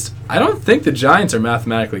noticed, I don't think the Giants are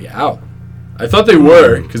mathematically out. I thought they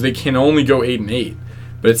were, because they can only go 8-8.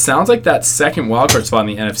 But it sounds like that second wildcard spot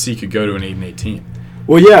in the NFC could go to an 8-8 team.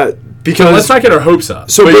 Well, yeah, because... So let's not get our hopes up.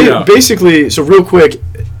 So basically, real quick,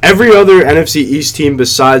 every other NFC East team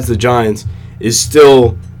besides the Giants is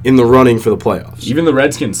still in the running for the playoffs. Even the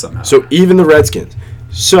Redskins somehow. So even the Redskins.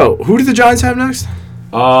 So, who do the Giants have next?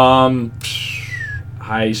 I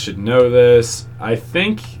should know this. I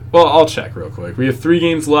think... Well, I'll check real quick. We have 3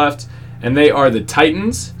 games left, and they are the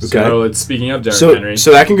Titans. Okay. So, it's speaking of Derrick Henry.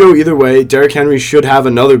 So that can go either way. Derrick Henry should have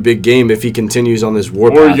another big game if he continues on this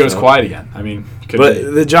warpath. Or he goes quiet again. I mean,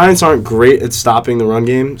 the Giants aren't great at stopping the run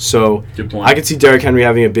game, so I could see Derrick Henry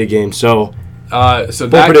having a big game. So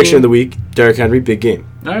bold prediction of the week, Derrick Henry, big game.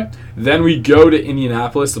 All right. Then we go to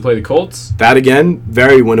Indianapolis to play the Colts. That, again,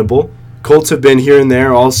 very winnable. Colts have been here and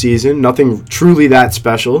there all season. Nothing truly that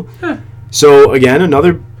special. So, again,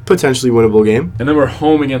 another potentially winnable game. And then we're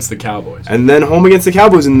home against the Cowboys. And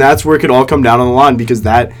that's where it could all come down on the line because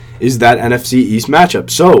that is that NFC East matchup.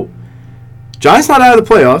 So, Giants not out of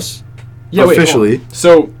the playoffs officially.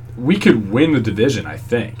 So, we could win the division, I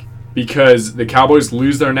think, because the Cowboys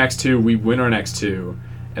lose their next 2, we win our next 2,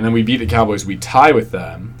 and then we beat the Cowboys, we tie with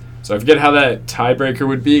them. So, I forget how that tiebreaker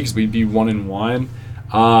would be because we'd be 1-1.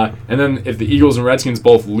 And then if the Eagles and Redskins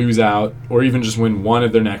both lose out or even just win one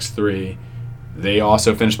of their next 3, they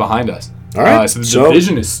also finish behind us. All right. So the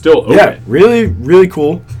division is still open. Yeah, really, really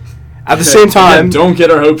cool. At the same time... Again, don't get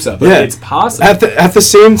our hopes up. It's possible. At the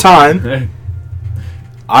same time,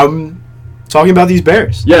 I'm talking about these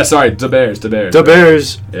Bears. Yeah, sorry, the Bears. The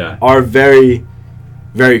Bears are very,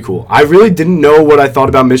 very cool. I really didn't know what I thought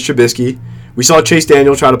about Mitch Trubisky. We saw Chase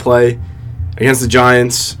Daniel try to play against the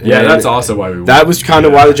Giants. Yeah, that's also why we won. That was kind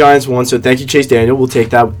of why the Giants won. So thank you, Chase Daniel. We'll take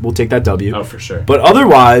that W. Oh, for sure. But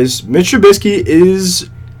otherwise, Mitch Trubisky is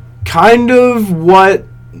kind of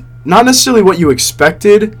not necessarily what you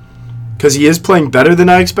expected, because he is playing better than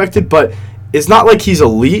I expected. But it's not like he's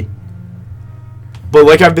elite. But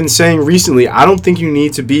like I've been saying recently, I don't think you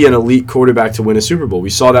need to be an elite quarterback to win a Super Bowl. We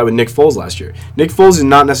saw that with Nick Foles last year. Nick Foles is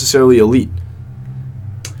not necessarily elite.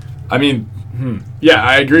 I mean. Yeah,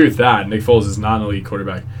 I agree with that. Nick Foles is not an elite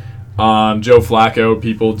quarterback. Joe Flacco,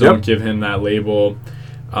 people don't give him that label.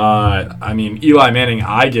 I mean, Eli Manning,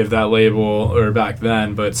 I give that label, or back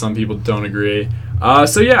then, but some people don't agree.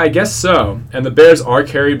 So yeah, I guess so. And the Bears are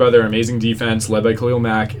carried by their amazing defense, led by Khalil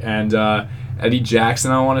Mack and Eddie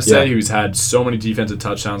Jackson, I want to say, who's had so many defensive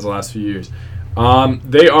touchdowns the last few years.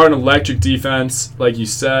 They are an electric defense, like you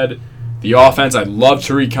said. The offense, I love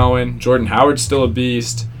Tariq Cohen. Jordan Howard's still a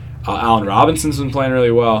beast. Allen Robinson's been playing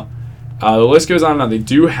really well. The list goes on and on. They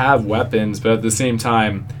do have weapons, but at the same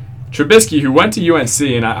time, Trubisky, who went to UNC,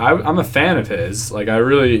 and I'm a fan of his. Like, I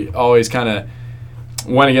really always kind of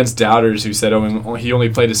went against doubters who said, he only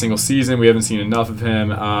played a single season. We haven't seen enough of him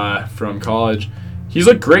from college. He's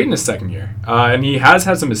looked great in his second year. And he has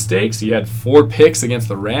had some mistakes. He had 4 picks against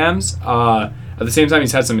the Rams. At the same time,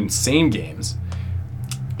 he's had some insane games.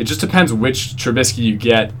 It just depends which Trubisky you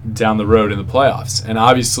get down the road in the playoffs. And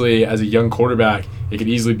obviously, as a young quarterback, it could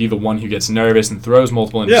easily be the one who gets nervous and throws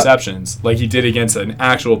multiple interceptions, like he did against an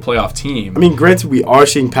actual playoff team. I mean, granted, we are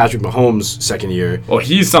seeing Patrick Mahomes' second year. Well,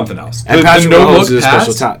 he's something else. And Patrick Mahomes is a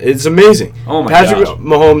special talent. It's amazing. Oh, my Patrick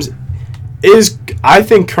Mahomes is, I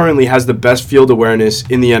think, currently has the best field awareness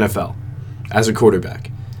in the NFL as a quarterback.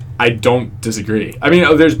 I don't disagree. I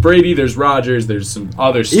mean, there's Brady, there's Rodgers, there's some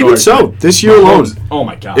other stars. Even so, this year alone. Oh,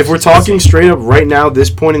 my gosh. If we're talking straight up right now,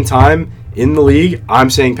 this point in time in the league,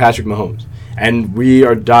 I'm saying Patrick Mahomes. And we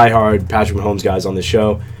are diehard Patrick Mahomes guys on this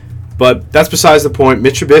show. But that's besides the point.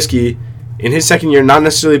 Mitch Trubisky, in his second year, not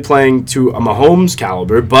necessarily playing to a Mahomes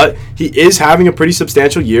caliber, but he is having a pretty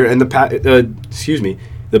substantial year. And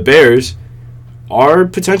the Bears are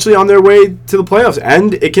potentially on their way to the playoffs.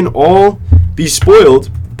 And it can all be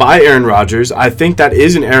spoiled by Aaron Rodgers. I think that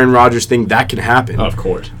is an Aaron Rodgers thing that can happen. Of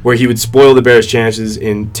course. Where he would spoil the Bears' chances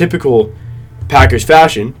in typical Packers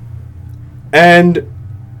fashion. And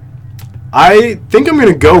I think I'm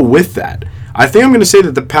going to go with that. I think I'm going to say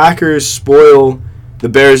that the Packers spoil the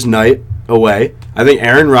Bears' night away. I think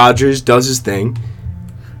Aaron Rodgers does his thing.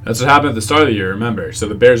 That's what happened at the start of the year, remember. So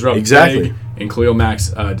the Bears were up big in Khalil Mack's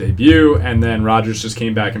debut, and then Rodgers just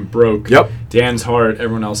came back and broke Dan's heart,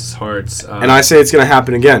 everyone else's hearts. And I say it's going to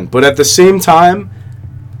happen again. But at the same time,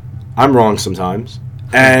 I'm wrong sometimes.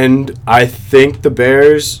 And I think the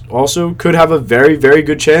Bears also could have a very, very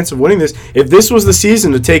good chance of winning this. If this was the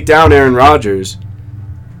season to take down Aaron Rodgers,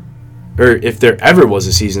 or if there ever was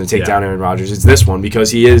a season to take down Aaron Rodgers, it's this one,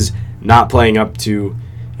 because he is not playing up to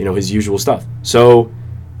his usual stuff. So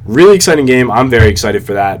really exciting game. I'm very excited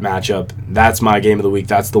for that matchup. That's my game of the week.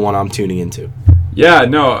 That's the one I'm tuning into. Yeah,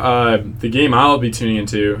 no, the game I'll be tuning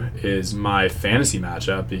into is my fantasy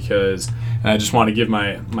matchup because I just want to give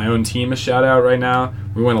my own team a shout out right now.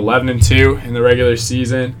 We went 11-2 in the regular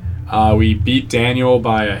season. We beat Daniel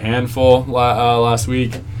by a handful last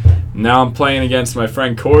week. Now I'm playing against my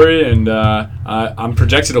friend Corey, and I'm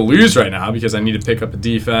projected to lose right now because I need to pick up a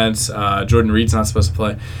defense. Jordan Reed's not supposed to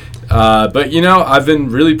play. But, I've been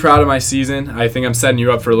really proud of my season. I think I'm setting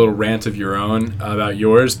you up for a little rant of your own about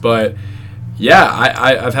yours, but yeah,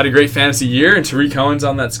 I've had a great fantasy year, and Tariq Cohen's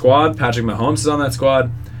on that squad. Patrick Mahomes is on that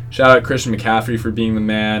squad. Shout out Christian McCaffrey for being the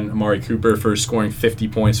man. Amari Cooper for scoring 50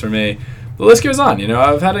 points for me. The list goes on.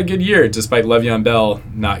 I've had a good year despite Le'Veon Bell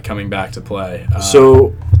not coming back to play.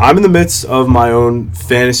 So I'm in the midst of my own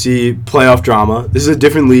fantasy playoff drama. This is a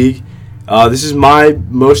different league. This is my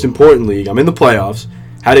most important league. I'm in the playoffs.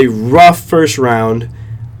 Had a rough first round.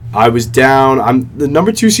 I was down. I'm the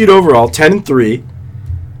number 2 seed overall, 10-3.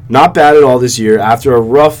 Not bad at all this year after a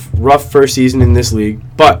rough first season in this league.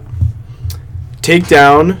 But take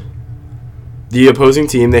down the opposing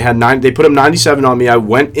team. They put up 97 on me. I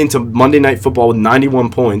went into Monday Night Football with 91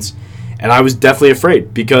 points, and I was definitely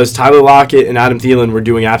afraid because Tyler Lockett and Adam Thielen were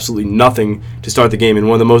doing absolutely nothing to start the game in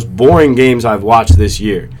one of the most boring games I've watched this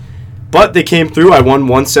year. But they came through. I won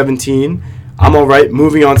 117. I'm all right,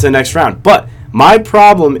 moving on to the next round. But my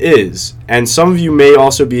problem is, and some of you may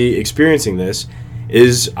also be experiencing this,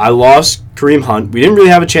 is I lost Kareem Hunt. We didn't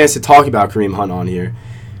really have a chance to talk about Kareem Hunt on here.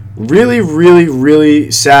 Really, really,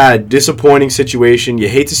 really sad, disappointing situation. You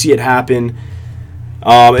hate to see it happen.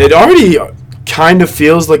 It already kind of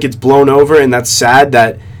feels like it's blown over, and that's sad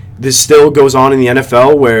that this still goes on in the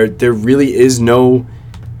NFL where there really is no,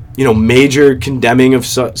 major condemning of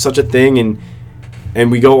such a thing,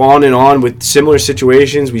 and we go on and on with similar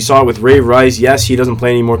situations. We saw it with Ray Rice. Yes, he doesn't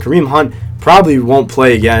play anymore. Kareem Hunt probably won't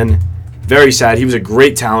play again. Very sad. He was a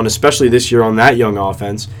great talent, especially this year on that young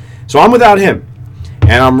offense. So I'm without him.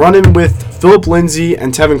 And I'm running with Phillip Lindsay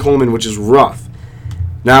and Tevin Coleman, which is rough.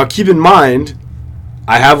 Now, keep in mind,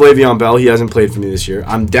 I have Le'Veon Bell. He hasn't played for me this year.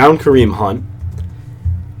 I'm down Kareem Hunt.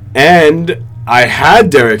 And I had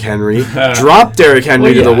Derrick Henry, dropped Derrick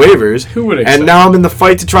Henry to the waivers, Who would and now I'm in the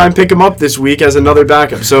fight to try and pick him up this week as another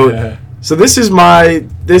backup. So this is my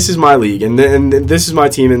league, and this is my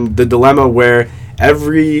team, and the dilemma where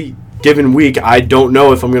every given week I don't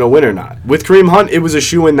know if I'm going to win or not. With Kareem Hunt, it was a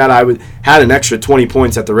shoo-in that I had an extra 20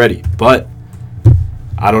 points at the ready, but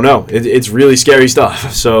I don't know. It's really scary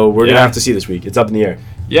stuff, so we're going to have to see this week. It's up in the air.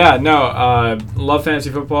 Yeah, no, love fantasy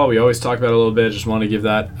football. We always talk about it a little bit. Just want to give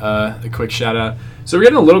that a quick shout out. So we're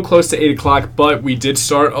getting a little close to 8 o'clock, but we did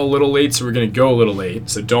start a little late, so we're going to go a little late.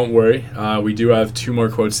 So don't worry. We do have 2 more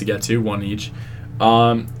quotes to get to, 1 each.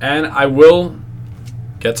 And I will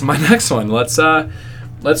get to my next one. Let's talk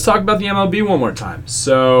about the MLB one more time.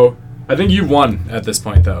 So I think you won at this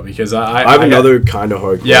point, though, because I have another kind of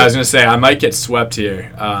hard quote. Yeah, I was going to say, I might get swept here,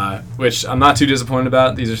 which I'm not too disappointed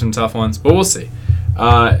about. These are some tough ones, but we'll see.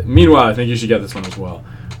 Meanwhile, I think you should get this one as well.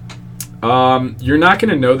 You're not going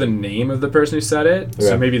to know the name of the person who said it,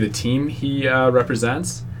 so maybe the team he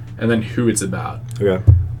represents, and then who it's about. Okay.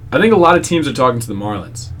 I think a lot of teams are talking to the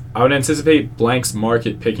Marlins. I would anticipate blank's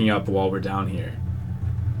market picking up while we're down here.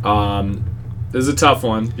 This is a tough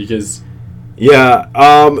one because... Yeah,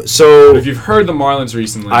 so... If you've heard the Marlins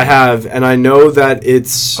recently... I have, and I know that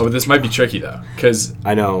it's... Oh, this might be tricky, though, because...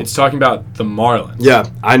 I know. It's talking about the Marlins. Yeah,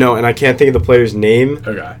 I know, and I can't think of the player's name.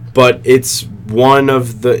 Okay. But it's one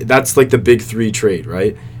of the... That's like the big 3 trade,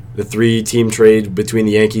 right? The 3-team trade between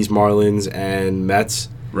the Yankees, Marlins, and Mets.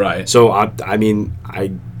 Right. So,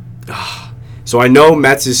 So I know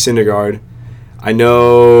Mets is Syndergaard. I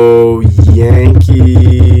know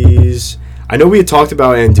Yankees... I know we had talked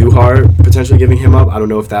about Andujar potentially giving him up. I don't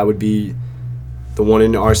know if that would be the one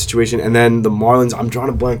in our situation. And then the Marlins, I'm drawing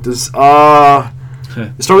a blank. Does start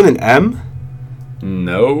with an M?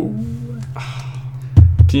 No.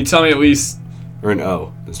 Can you tell me at least? Or an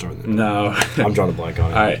O? Start with an No. I'm drawing a blank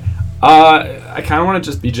on it. All right. I kind of want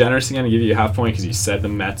to just be generous again and give you a half point because you said the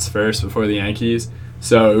Mets first before the Yankees.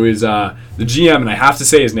 So it was the GM, and I have to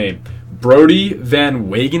say his name, Brody Van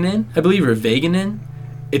Wagenen, I believe, or Vaganen.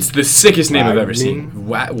 It's the sickest name I've ever seen.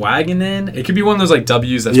 Waganen? It could be one of those like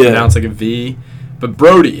W's that's pronounced like a V. But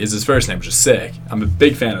Brody is his first name, which is sick. I'm a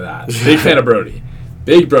big fan of that. Big fan of Brody.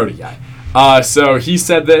 Big Brody guy. So he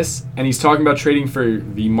said this, and he's talking about trading for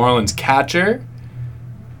the Marlins catcher.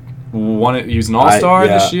 He was an all-star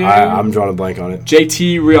this year. I'm drawing a blank on it.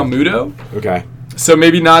 JT Realmuto. Okay. So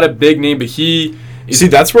maybe not a big name, but he See,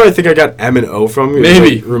 that's where I think I got M and O from.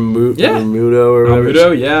 Maybe. Like Ramudo or whatever.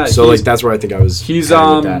 Ramudo, yeah. So, like, that's where I think I was. He's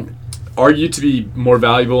that. argued to be more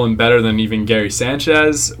valuable and better than even Gary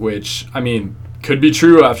Sanchez, which, I mean, could be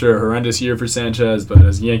true after a horrendous year for Sanchez, but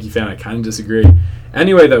as a Yankee fan, I kind of disagree.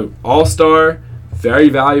 Anyway, though, all-star, very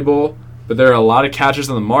valuable, but there are a lot of catchers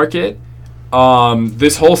on the market.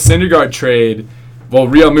 This whole Syndergaard trade, well,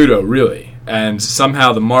 Real Muto, really. And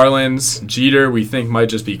somehow the Marlins, Jeter, we think might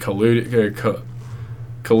just be colluding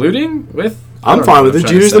with? I'm fine with it.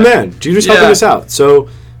 Jeter's the man. Jeter's helping us out. So,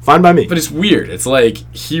 fine by me. But it's weird. It's like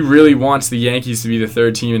he really wants the Yankees to be the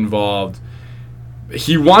third team involved.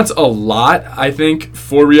 He wants a lot, I think,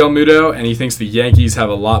 for Real Muto, and he thinks the Yankees have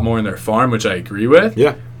a lot more in their farm, which I agree with.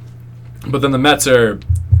 Yeah. But then the Mets are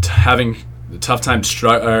having a tough time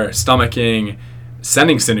stomaching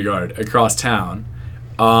sending Syndergaard across town.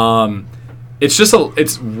 It's just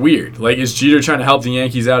it's weird. Like, is Jeter trying to help the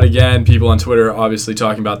Yankees out again? People on Twitter are obviously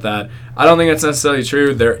talking about that. I don't think that's necessarily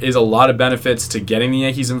true. There is a lot of benefits to getting the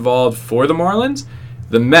Yankees involved for the Marlins.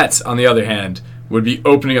 The Mets, on the other hand, would be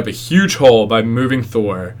opening up a huge hole by moving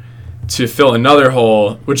Thor to fill another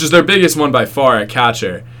hole, which is their biggest one by far at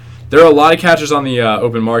catcher. There are a lot of catchers on the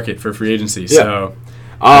open market for free agency, so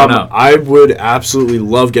I don't know. I would absolutely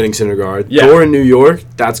love getting Syndergaard. Yeah. Thor in New York,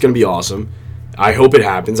 that's going to be awesome. I hope it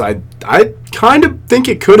happens. I kind of think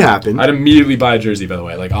it could happen. I'd immediately buy a jersey, by the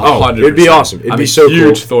way. Like 100%. It'd be awesome. It'd be so cool.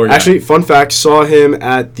 Huge Thor guy. Actually, fun fact, saw him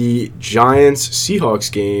at the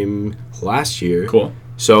Giants-Seahawks game last year. Cool.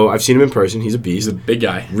 So I've seen him in person. He's a beast. He's a big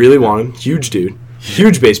guy. Really want him. Huge dude.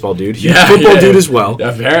 Huge baseball dude. Huge football dude as well.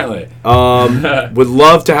 Apparently. Would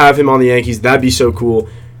love to have him on the Yankees. That'd be so cool.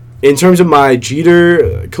 In terms of my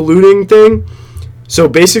Jeter colluding thing, so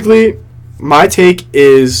basically, my take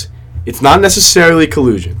is it's not necessarily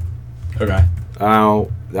collusion. Okay.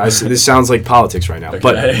 This sounds like politics right now, Okay.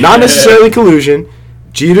 but not necessarily collusion.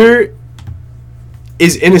 Jeter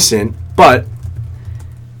is innocent, but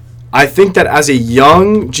I think that as a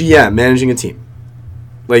young GM managing a team,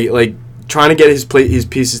 like trying to get his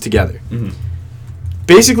pieces together,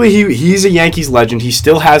 basically he's a Yankees legend. He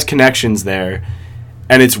still has connections there,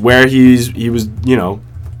 and it's where he was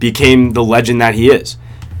became the legend that he is.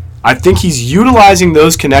 I think he's utilizing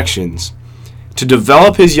those connections to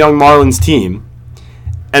develop his young Marlins team,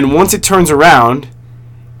 and once it turns around,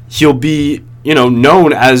 he'll be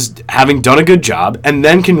known as having done a good job, and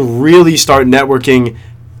then can really start networking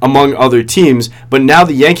among other teams. But now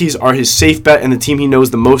the Yankees are his safe bet and the team he knows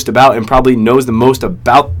the most about and probably knows the most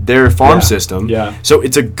about their farm system. Yeah. So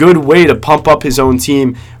it's a good way to pump up his own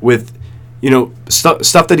team with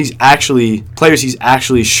stuff that players he's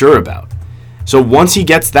actually sure about. So once he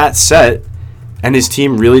gets that set and his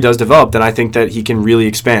team really does develop, then I think that he can really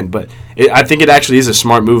expand. But I think it actually is a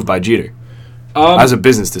smart move by Jeter as a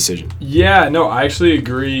business decision. Yeah, no, I actually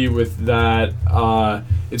agree with that.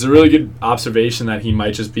 It's a really good observation that he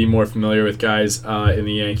might just be more familiar with guys in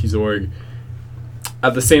the Yankees org.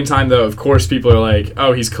 At the same time, though, of course, people are like,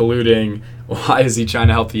 oh, he's colluding. Why is he trying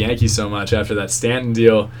to help the Yankees so much after that Stanton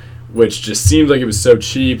deal, which just seemed like it was so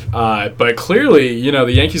cheap? But clearly,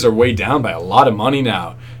 the Yankees are way down by a lot of money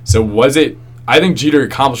now. So was it... I think Jeter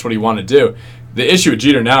accomplished what he wanted to do. The issue with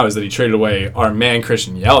Jeter now is that he traded away our man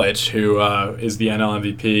Christian Yelich, who is the NL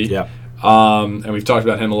MVP. Yeah. And we've talked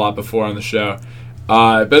about him a lot before on the show.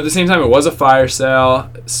 But at the same time, it was a fire sale,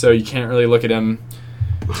 so you can't really look at him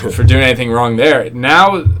for doing anything wrong there.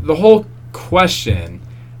 Now, the whole question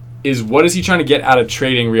is, what is he trying to get out of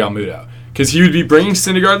trading Real Muto? Because he would be bringing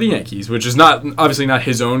Syndergaard to the Yankees, which is obviously not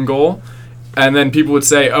his own goal. And then people would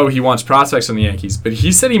say, oh, he wants prospects from the Yankees. But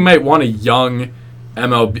he said he might want a young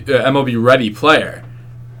MLB-ready player.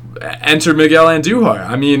 Enter Miguel Andujar.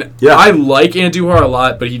 I mean, yeah. I like Andujar a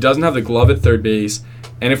lot, but he doesn't have the glove at third base.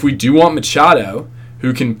 And if we do want Machado,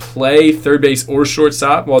 who can play third base or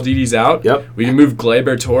shortstop while Didi's out, we can move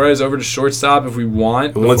Gleyber Torres over to shortstop if we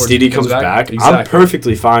want. And once Didi comes back, exactly. I'm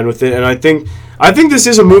perfectly fine with it. And I think this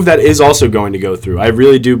is a move that is also going to go through. I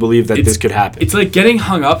really do believe that this could happen. It's like getting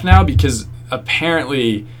hung up now because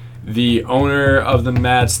apparently the owner of the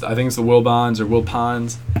Mets, I think it's the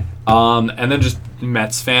Wilpons, and then just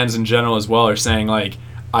Mets fans in general as well are saying, like,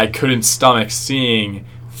 I couldn't stomach seeing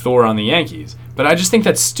Thor on the Yankees. But I just think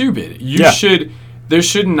that's stupid. There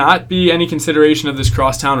should not be any consideration of this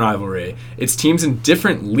crosstown rivalry. It's teams in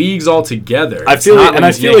different leagues altogether. I feel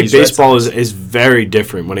like baseball is very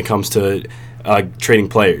different when it comes to trading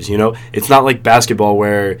players. It's not like basketball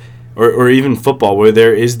where, or even football, where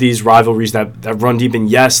there is these rivalries that run deep. And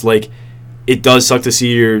yes, like, it does suck to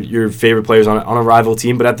see your favorite players on a rival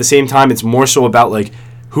team, but at the same time, it's more so about, like,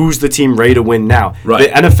 who's the team ready to win now. Right.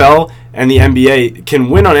 The NFL, and the NBA can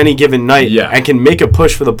win on any given night and can make a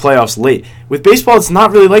push for the playoffs late. With baseball, it's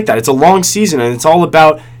not really like that. It's a long season, and it's all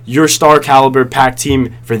about your star caliber packed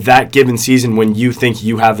team for that given season when you think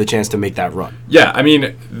you have the chance to make that run. Yeah, I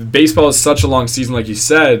mean, baseball is such a long season, like you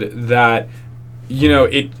said, that,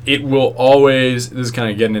 it will always, this is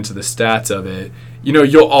kind of getting into the stats of it,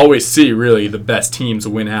 you'll always see really the best teams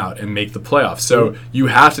win out and make the playoffs. So you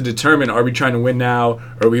have to determine, are we trying to win now?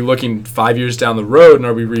 Are we looking 5 years down the road, and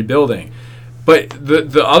are we rebuilding? But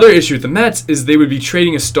the other issue with the Mets is they would be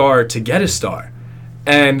trading a star to get a star.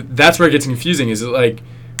 And that's where it gets confusing. Is it like,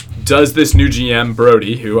 does this new GM,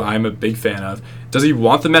 Brody, who I'm a big fan of, does he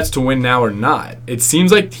want the Mets to win now or not? It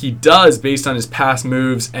seems like he does based on his past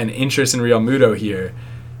moves and interest in Real Muto here.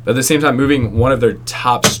 But at the same time, moving one of their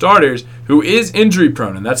top starters, who is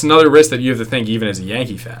injury-prone, and that's another risk that you have to think even as a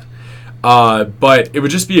Yankee fan. But it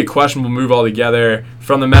would just be a questionable move altogether.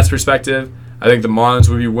 From the Mets' perspective, I think the Marlins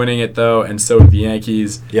would be winning it, though, and so would the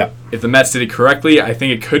Yankees. Yeah. If the Mets did it correctly, I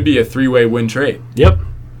think it could be a three-way win trade. Yep.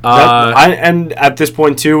 And at this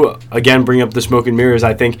point, too, again, bring up the smoke and mirrors,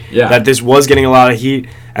 I think that this was getting a lot of heat,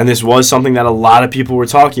 and this was something that a lot of people were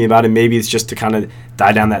talking about, and maybe it's just to kind of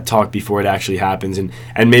die down that talk before it actually happens and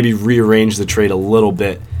maybe rearrange the trade a little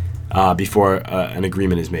bit before an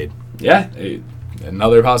agreement is made. Yeah,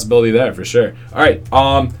 another possibility there for sure. All right,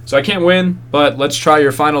 so I can't win, but let's try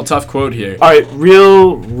your final tough quote here. All right,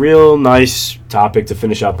 real nice topic to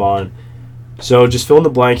finish up on. So just fill in the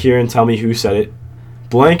blank here and tell me who said it.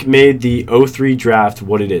 Blank made the 03 draft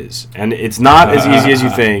what it is, and it's not as easy as you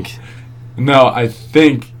think. No, I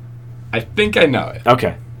think I know it.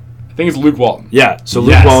 Okay. I think it's Luke Walton. Yeah, so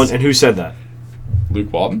Luke Walton, and who said that?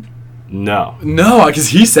 Luke Walton? No, because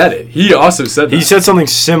he said it. He also said that. He said something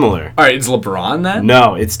similar. All right, it's LeBron then?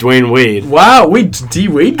 No, it's Dwayne Wade. Wow, wait, D.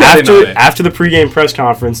 Wade got in on it. After the pregame press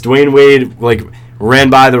conference, Dwayne Wade,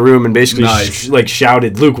 ran by the room and basically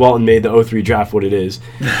shouted, Luke Walton made the 03 draft what it is,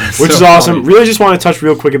 which is awesome. Funny. Really just want to touch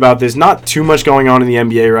real quick about this. Not too much going on in the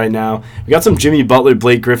NBA right now. We got some Jimmy Butler,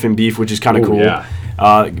 Blake Griffin beef, which is kind of cool. Yeah.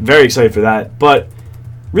 Very excited for that. But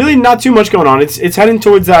really not too much going on. It's heading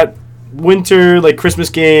towards that winter,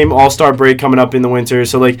 Christmas game, All-Star break coming up in the winter.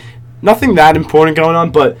 So, nothing that important going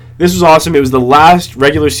on, but this was awesome. It was the last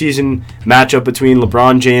regular season matchup between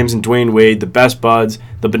LeBron James and Dwayne Wade, the best buds,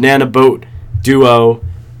 the Banana Boat duo,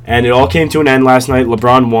 and it all came to an end last night.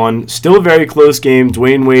 LeBron won. Still a very close game.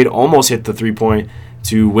 Dwayne Wade almost hit the three-point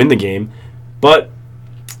to win the game. But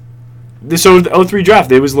so the 03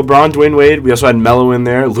 draft, it was LeBron, Dwayne Wade. We also had Melo in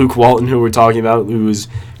there, Luke Walton, who we're talking about, who is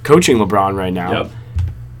coaching LeBron right now. Yep.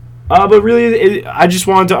 But really, I just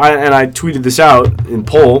wanted to, and I tweeted this out in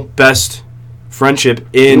poll, best friendship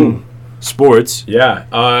in sports. Yeah.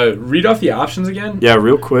 Read off the options again. Yeah,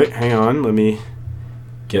 real quick. Hang on. Let me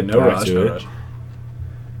get no back rush, to no it. rush.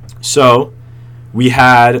 So, we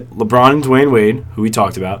had LeBron and Dwayne Wade, who we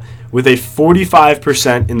talked about, with a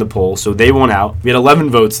 45% in the poll, so they won out. We had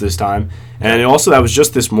 11 votes this time, and also that was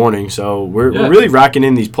just this morning, so we're really racking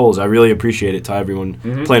in these polls. I really appreciate it to everyone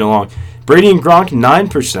playing along. Brady and Gronk,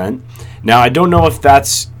 9%. Now, I don't know if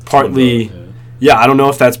that's partly... I don't know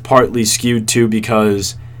if that's partly skewed, too,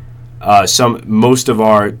 because most of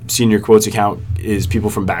our senior quotes account is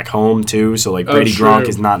people from back home, too, so Brady Gronk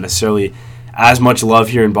is not necessarily as much love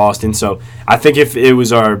here in Boston. So I think if it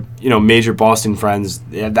was our major Boston friends,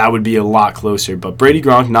 that would be a lot closer. But Brady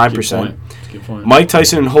Gronk, 9%. Good point. Mike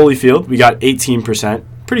Tyson and Holyfield, we got 18%.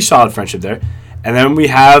 Pretty solid friendship there. And then we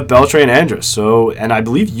have Beltray and Andrus. And I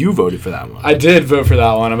believe you voted for that one. I did vote for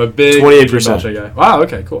that one. I'm a big 28% Beltray guy. Wow,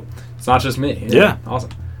 okay, cool. It's not just me. Yeah.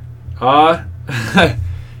 Awesome.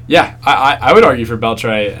 Yeah, I would argue for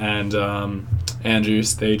Beltray and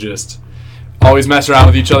Andrus. They just always mess around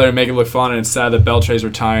with each other and make it look fun, and it's sad that Beltray's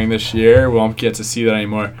retiring this year. We won't get to see that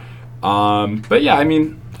anymore. But yeah, I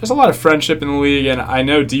mean, there's a lot of friendship in the league, and I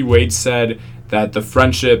know D. Wade said that the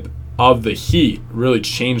friendship of the Heat really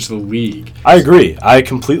changed the league. I agree. I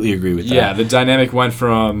completely agree with that. Yeah, the dynamic went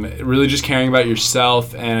from really just caring about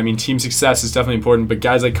yourself, and I mean, team success is definitely important, but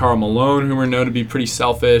guys like Karl Malone, who were known to be pretty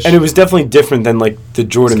selfish. And it was definitely different than the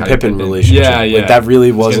Jordan-Pippen relationship. Yeah. That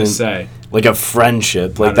really wasn't a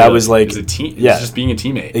friendship. That really. was it was a team. Yeah. It was just being a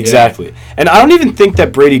teammate. Exactly. Yeah. And I don't even think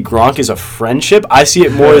that Brady Gronk is a friendship. I see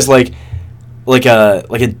it more as like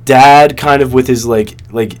a dad kind of with his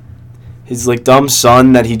his dumb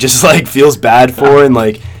son that he just feels bad for, and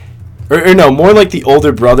or no, more like the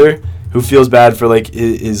older brother who feels bad for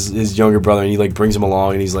his younger brother, and he brings him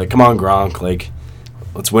along, and he's like, come on, Gronk,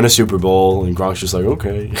 let's win a Super Bowl, and Gronk's just like,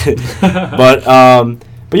 okay.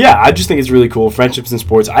 But yeah, I just think it's really cool. Friendships in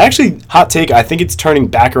sports. Hot take, I think it's turning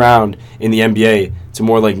back around in the NBA to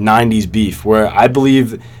more like 90s beef, where I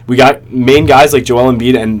believe we got main guys like Joel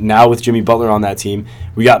Embiid, and now with Jimmy Butler on that team,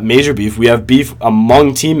 we got major beef. We have beef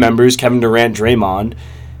among team members, Kevin Durant, Draymond.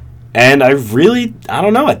 And I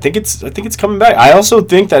don't know. I think it's coming back. I also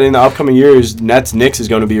think that in the upcoming years, Nets-Knicks is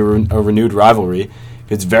going to be a renewed rivalry.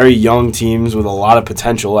 It's very young teams with a lot of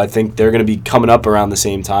potential. I think they're going to be coming up around the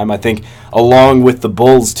same time. I think along with the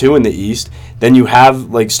Bulls, too, in the East. Then you have,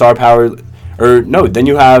 like, then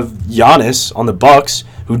you have Giannis on the Bucks,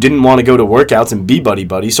 who didn't want to go to workouts and be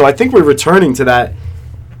buddy-buddy. So I think we're returning to that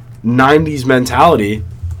 90s mentality.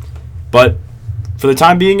 But for the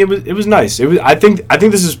time being, it was nice. I think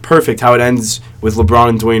this is perfect how it ends with LeBron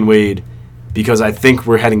and Dwayne Wade, because I think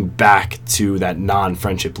we're heading back to that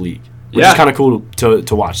non-friendship league. Which is kind of cool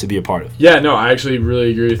to watch, to be a part of. Yeah, no, I actually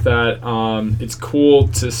really agree with that. It's cool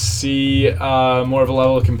to see more of a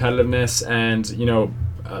level of competitiveness and,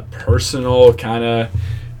 personal kind of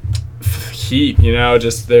heat.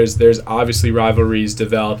 Just there's obviously rivalries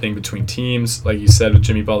developing between teams, like you said, with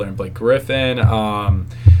Jimmy Butler and Blake Griffin.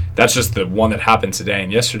 That's just the one that happened today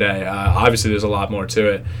and yesterday. Obviously, there's a lot more to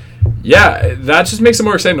it. Yeah, that just makes it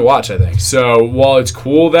more exciting to watch, I think. So while it's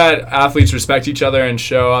cool that athletes respect each other and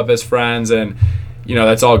show up as friends, and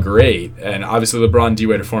that's all great, and obviously LeBron and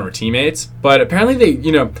D-Wade are former teammates, but apparently they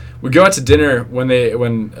would go out to dinner when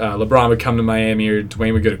LeBron would come to Miami or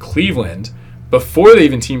Dwayne would go to Cleveland before they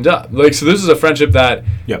even teamed up. So this is a friendship that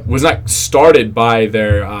was not started by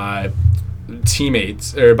their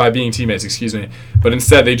teammates, or by being teammates, excuse me, but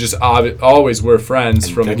instead they just always were friends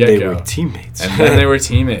from the get-go. They were teammates. And then they were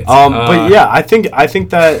teammates. But yeah, I think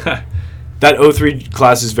that that 03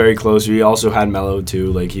 class is very close. We also had Melo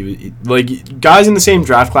too. Guys in the same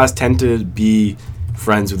draft class tend to be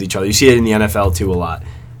friends with each other. You see it in the NFL too a lot.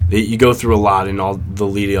 You go through a lot in all the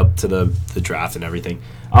lead up to the draft and everything.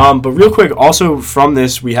 But real quick, also from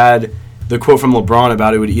this, we had the quote from LeBron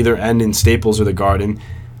about it would either end in Staples or the Garden.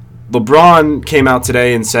 LeBron came out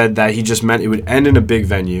today and said that he just meant it would end in a big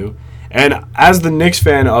venue. And as the Knicks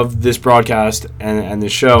fan of this broadcast and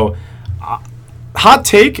this show, hot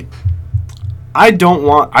take, I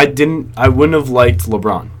wouldn't have liked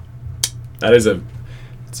LeBron. It's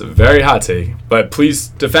a very hot take, but please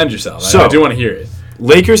defend yourself. I do want to hear it.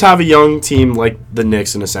 Lakers have a young team like the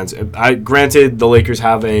Knicks in a sense. Granted, the Lakers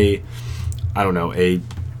have a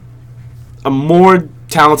more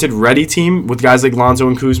talented, ready team with guys like Lonzo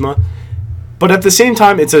and Kuzma. But at the same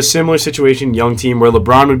time, it's a similar situation, young team, where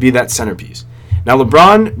LeBron would be that centerpiece. Now,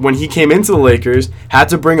 LeBron, when he came into the Lakers, had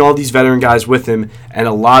to bring all these veteran guys with him, and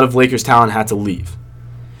a lot of Lakers talent had to leave.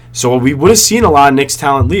 So we would have seen a lot of Knicks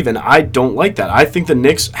talent leave, and I don't like that. I think the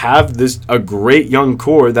Knicks have a great young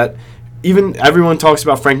core that even everyone talks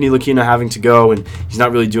about Frank Ntilikina having to go, and he's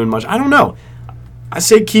not really doing much. I don't know. I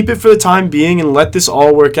say keep it for the time being and let this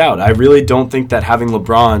all work out. I really don't think that having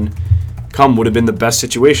LeBron come would have been the best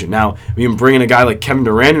situation. Now, we can bring in a guy like Kevin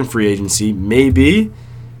Durant in free agency, maybe.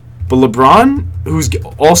 But LeBron, who's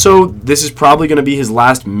also, this is probably going to be his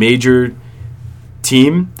last major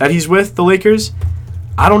team that he's with, the Lakers.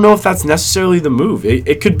 I don't know if that's necessarily the move.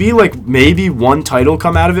 It could be like maybe one title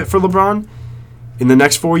come out of it for LeBron in the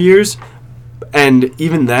next 4 years. And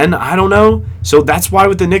even then, I don't know. So that's why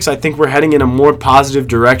with the Knicks, I think we're heading in a more positive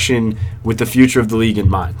direction with the future of the league in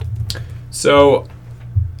mind. So,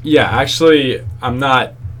 yeah, actually, I'm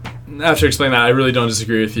not... After explaining that, I really don't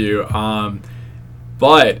disagree with you.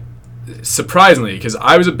 But surprisingly, because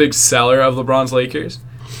I was a big seller of LeBron's Lakers,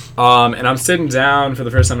 and I'm sitting down for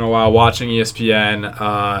the first time in a while watching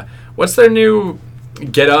ESPN. What's their new...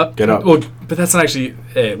 Get Up? Get Up. Well, but that's not actually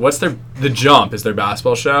it. What's The Jump is their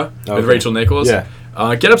basketball show with Rachel Nichols. Yeah.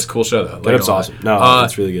 Get Up's a cool show, though. Get Up's awesome. No,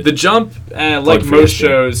 that's really good. The Jump, like most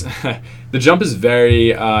shows, The Jump is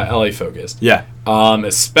very LA focused. Yeah.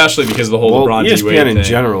 Especially because of the whole LeBron ESPN D-Wade thing. in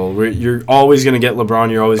general, you're always going to get LeBron,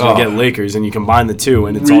 you're always going to get Lakers, and you combine the two,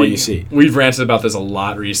 and it's all you see. We've ranted about this a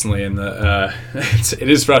lot recently, and it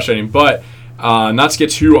is frustrating. But not to get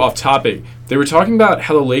too off topic, they were talking about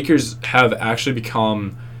how the Lakers have actually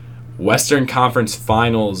become Western Conference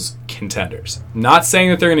Finals contenders. Not saying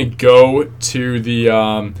that they're going to go to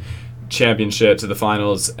the championship, to the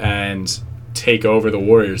finals, and take over the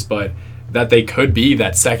Warriors, but that they could be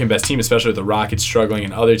that second-best team, especially with the Rockets struggling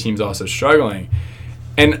and other teams also struggling.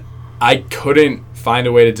 And I couldn't find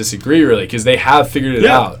a way to disagree, really, because they have figured it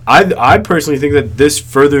out. I personally think that this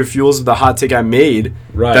further fuels the hot take I made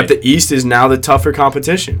Right. That the East is now the tougher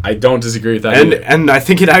competition. I don't disagree with that either. And I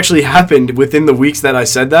think it actually happened within the weeks that I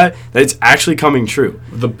said that it's actually coming true.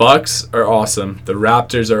 The Bucks are awesome. The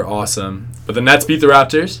Raptors are awesome. But the Nets beat the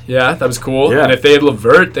Raptors. Yeah, that was cool. Yeah. And if they had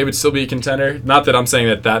LeVert, they would still be a contender. Not that I'm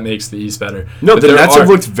saying that makes the East better. No, but the Nets have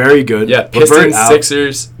looked very good. Yeah, LeVert Pistons, out.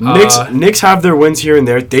 Sixers. Knicks have their wins here and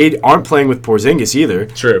there. They aren't playing with Porzingis either.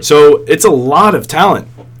 True. So it's a lot of talent.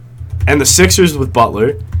 And the Sixers with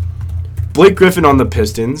Butler. Blake Griffin on the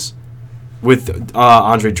Pistons with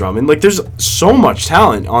Andre Drummond. Like, there's so much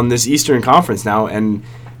talent on this Eastern Conference now. And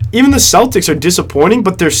even the Celtics are disappointing,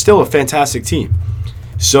 but they're still a fantastic team.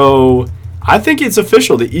 So I think it's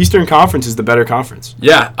official. The Eastern Conference is the better conference.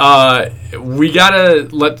 Yeah, we got to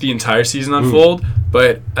let the entire season unfold,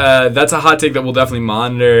 but that's a hot take that we'll definitely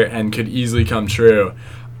monitor and could easily come true.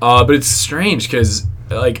 But it's strange because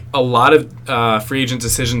like a lot of free agent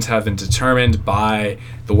decisions have been determined by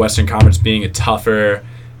the Western Conference being a tougher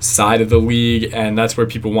side of the league, and that's where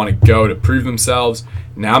people want to go to prove themselves.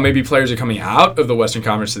 Now maybe players are coming out of the Western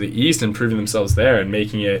Conference to the East and proving themselves there and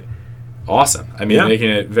making it awesome. I mean, making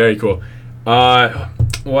it very cool.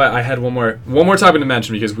 I had one more topic to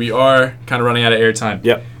mention because we are kind of running out of airtime.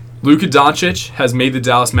 Yep. Luka Doncic has made the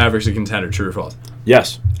Dallas Mavericks a contender. True or false?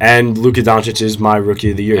 Yes. And Luka Doncic is my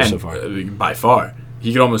rookie of the year And, so far. By far.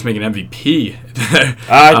 He could almost make an MVP.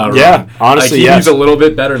 Yeah, honestly, he yes. needs a little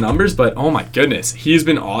bit better numbers, but oh my goodness, he's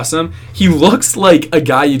been awesome. He looks like a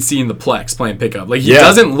guy you'd see in the Plex playing pickup. Like, he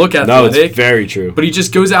doesn't look athletic. No, it's very true. But he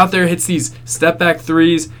just goes out there, hits these step-back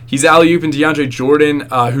threes. He's alley-ooping DeAndre Jordan,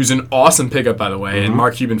 who's an awesome pickup, by the way, and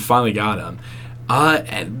Mark Cuban finally got him.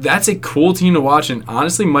 And that's a cool team to watch, and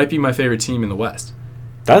honestly might be my favorite team in the West.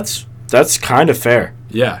 That's kind of fair.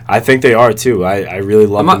 Yeah. I think they are, too. I really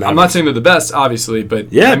love them. I'm not saying they're the best, obviously,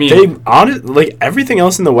 but yeah, I mean, everything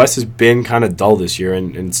else in the West has been kind of dull this year,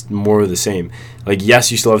 and it's more of the same. Like,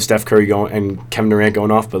 yes, you still have Steph Curry going and Kevin Durant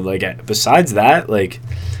going off, but like besides that, like,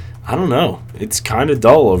 I don't know, it's kind of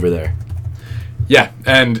dull over there. Yeah,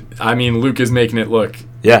 and I mean, Luke is making it look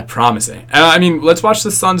promising. I mean, let's watch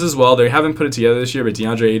the Suns as well. They haven't put it together this year, but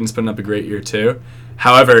DeAndre Ayton's putting up a great year too.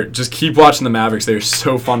 However, just keep watching the Mavericks. They're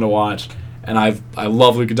so fun to watch. And I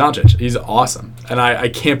love Luka Doncic. He's awesome. And I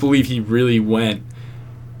can't believe he really went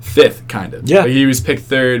fifth, kind of. Yeah. Like, he was picked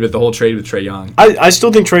third with the whole trade with Trae Young. I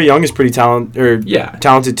still think Trae Young is pretty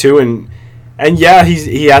talented too. And yeah,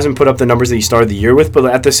 he hasn't put up the numbers that he started the year with, but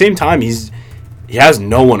at the same time, he has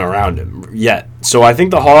no one around him yet. So I think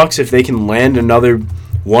the Hawks, if they can land another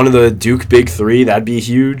one of the Duke Big Three, that'd be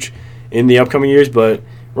huge in the upcoming years. But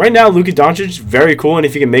right now, Luka Doncic is very cool, and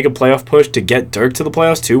if he can make a playoff push to get Dirk to the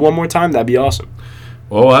playoffs too one more time, that'd be awesome.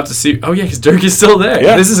 Well, we'll have to see. Oh, yeah, because Dirk is still there.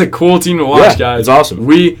 Yeah. This is a cool team to watch, guys. It's awesome.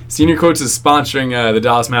 Senior Quotes is sponsoring the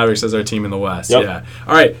Dallas Mavericks as our team in the West. Yep. Yeah.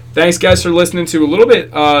 All right. Thanks, guys, for listening to a little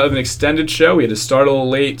bit of an extended show. We had to start a little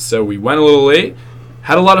late, so we went a little late.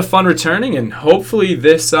 Had a lot of fun returning, and hopefully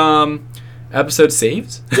this episode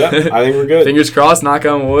saves. Yeah, I think we're good. Fingers crossed, knock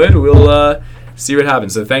on wood. We'll see what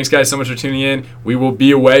happens. So thanks, guys, so much for tuning in. We will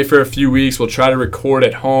be away for a few weeks. We'll try to record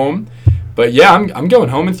at home. But, yeah, I'm going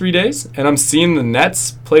home in 3 days, and I'm seeing the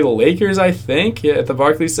Nets play the Lakers, I think, at the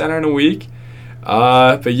Barclays Center in a week.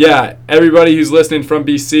 But, yeah, everybody who's listening from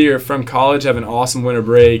BC or from college, have an awesome winter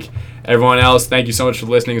break. Everyone else, thank you so much for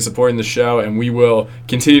listening and supporting the show, and we will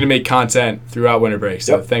continue to make content throughout winter break.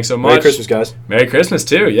 So thanks so much. Merry Christmas, guys. Merry Christmas,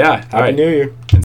 too, yeah. Happy New Year.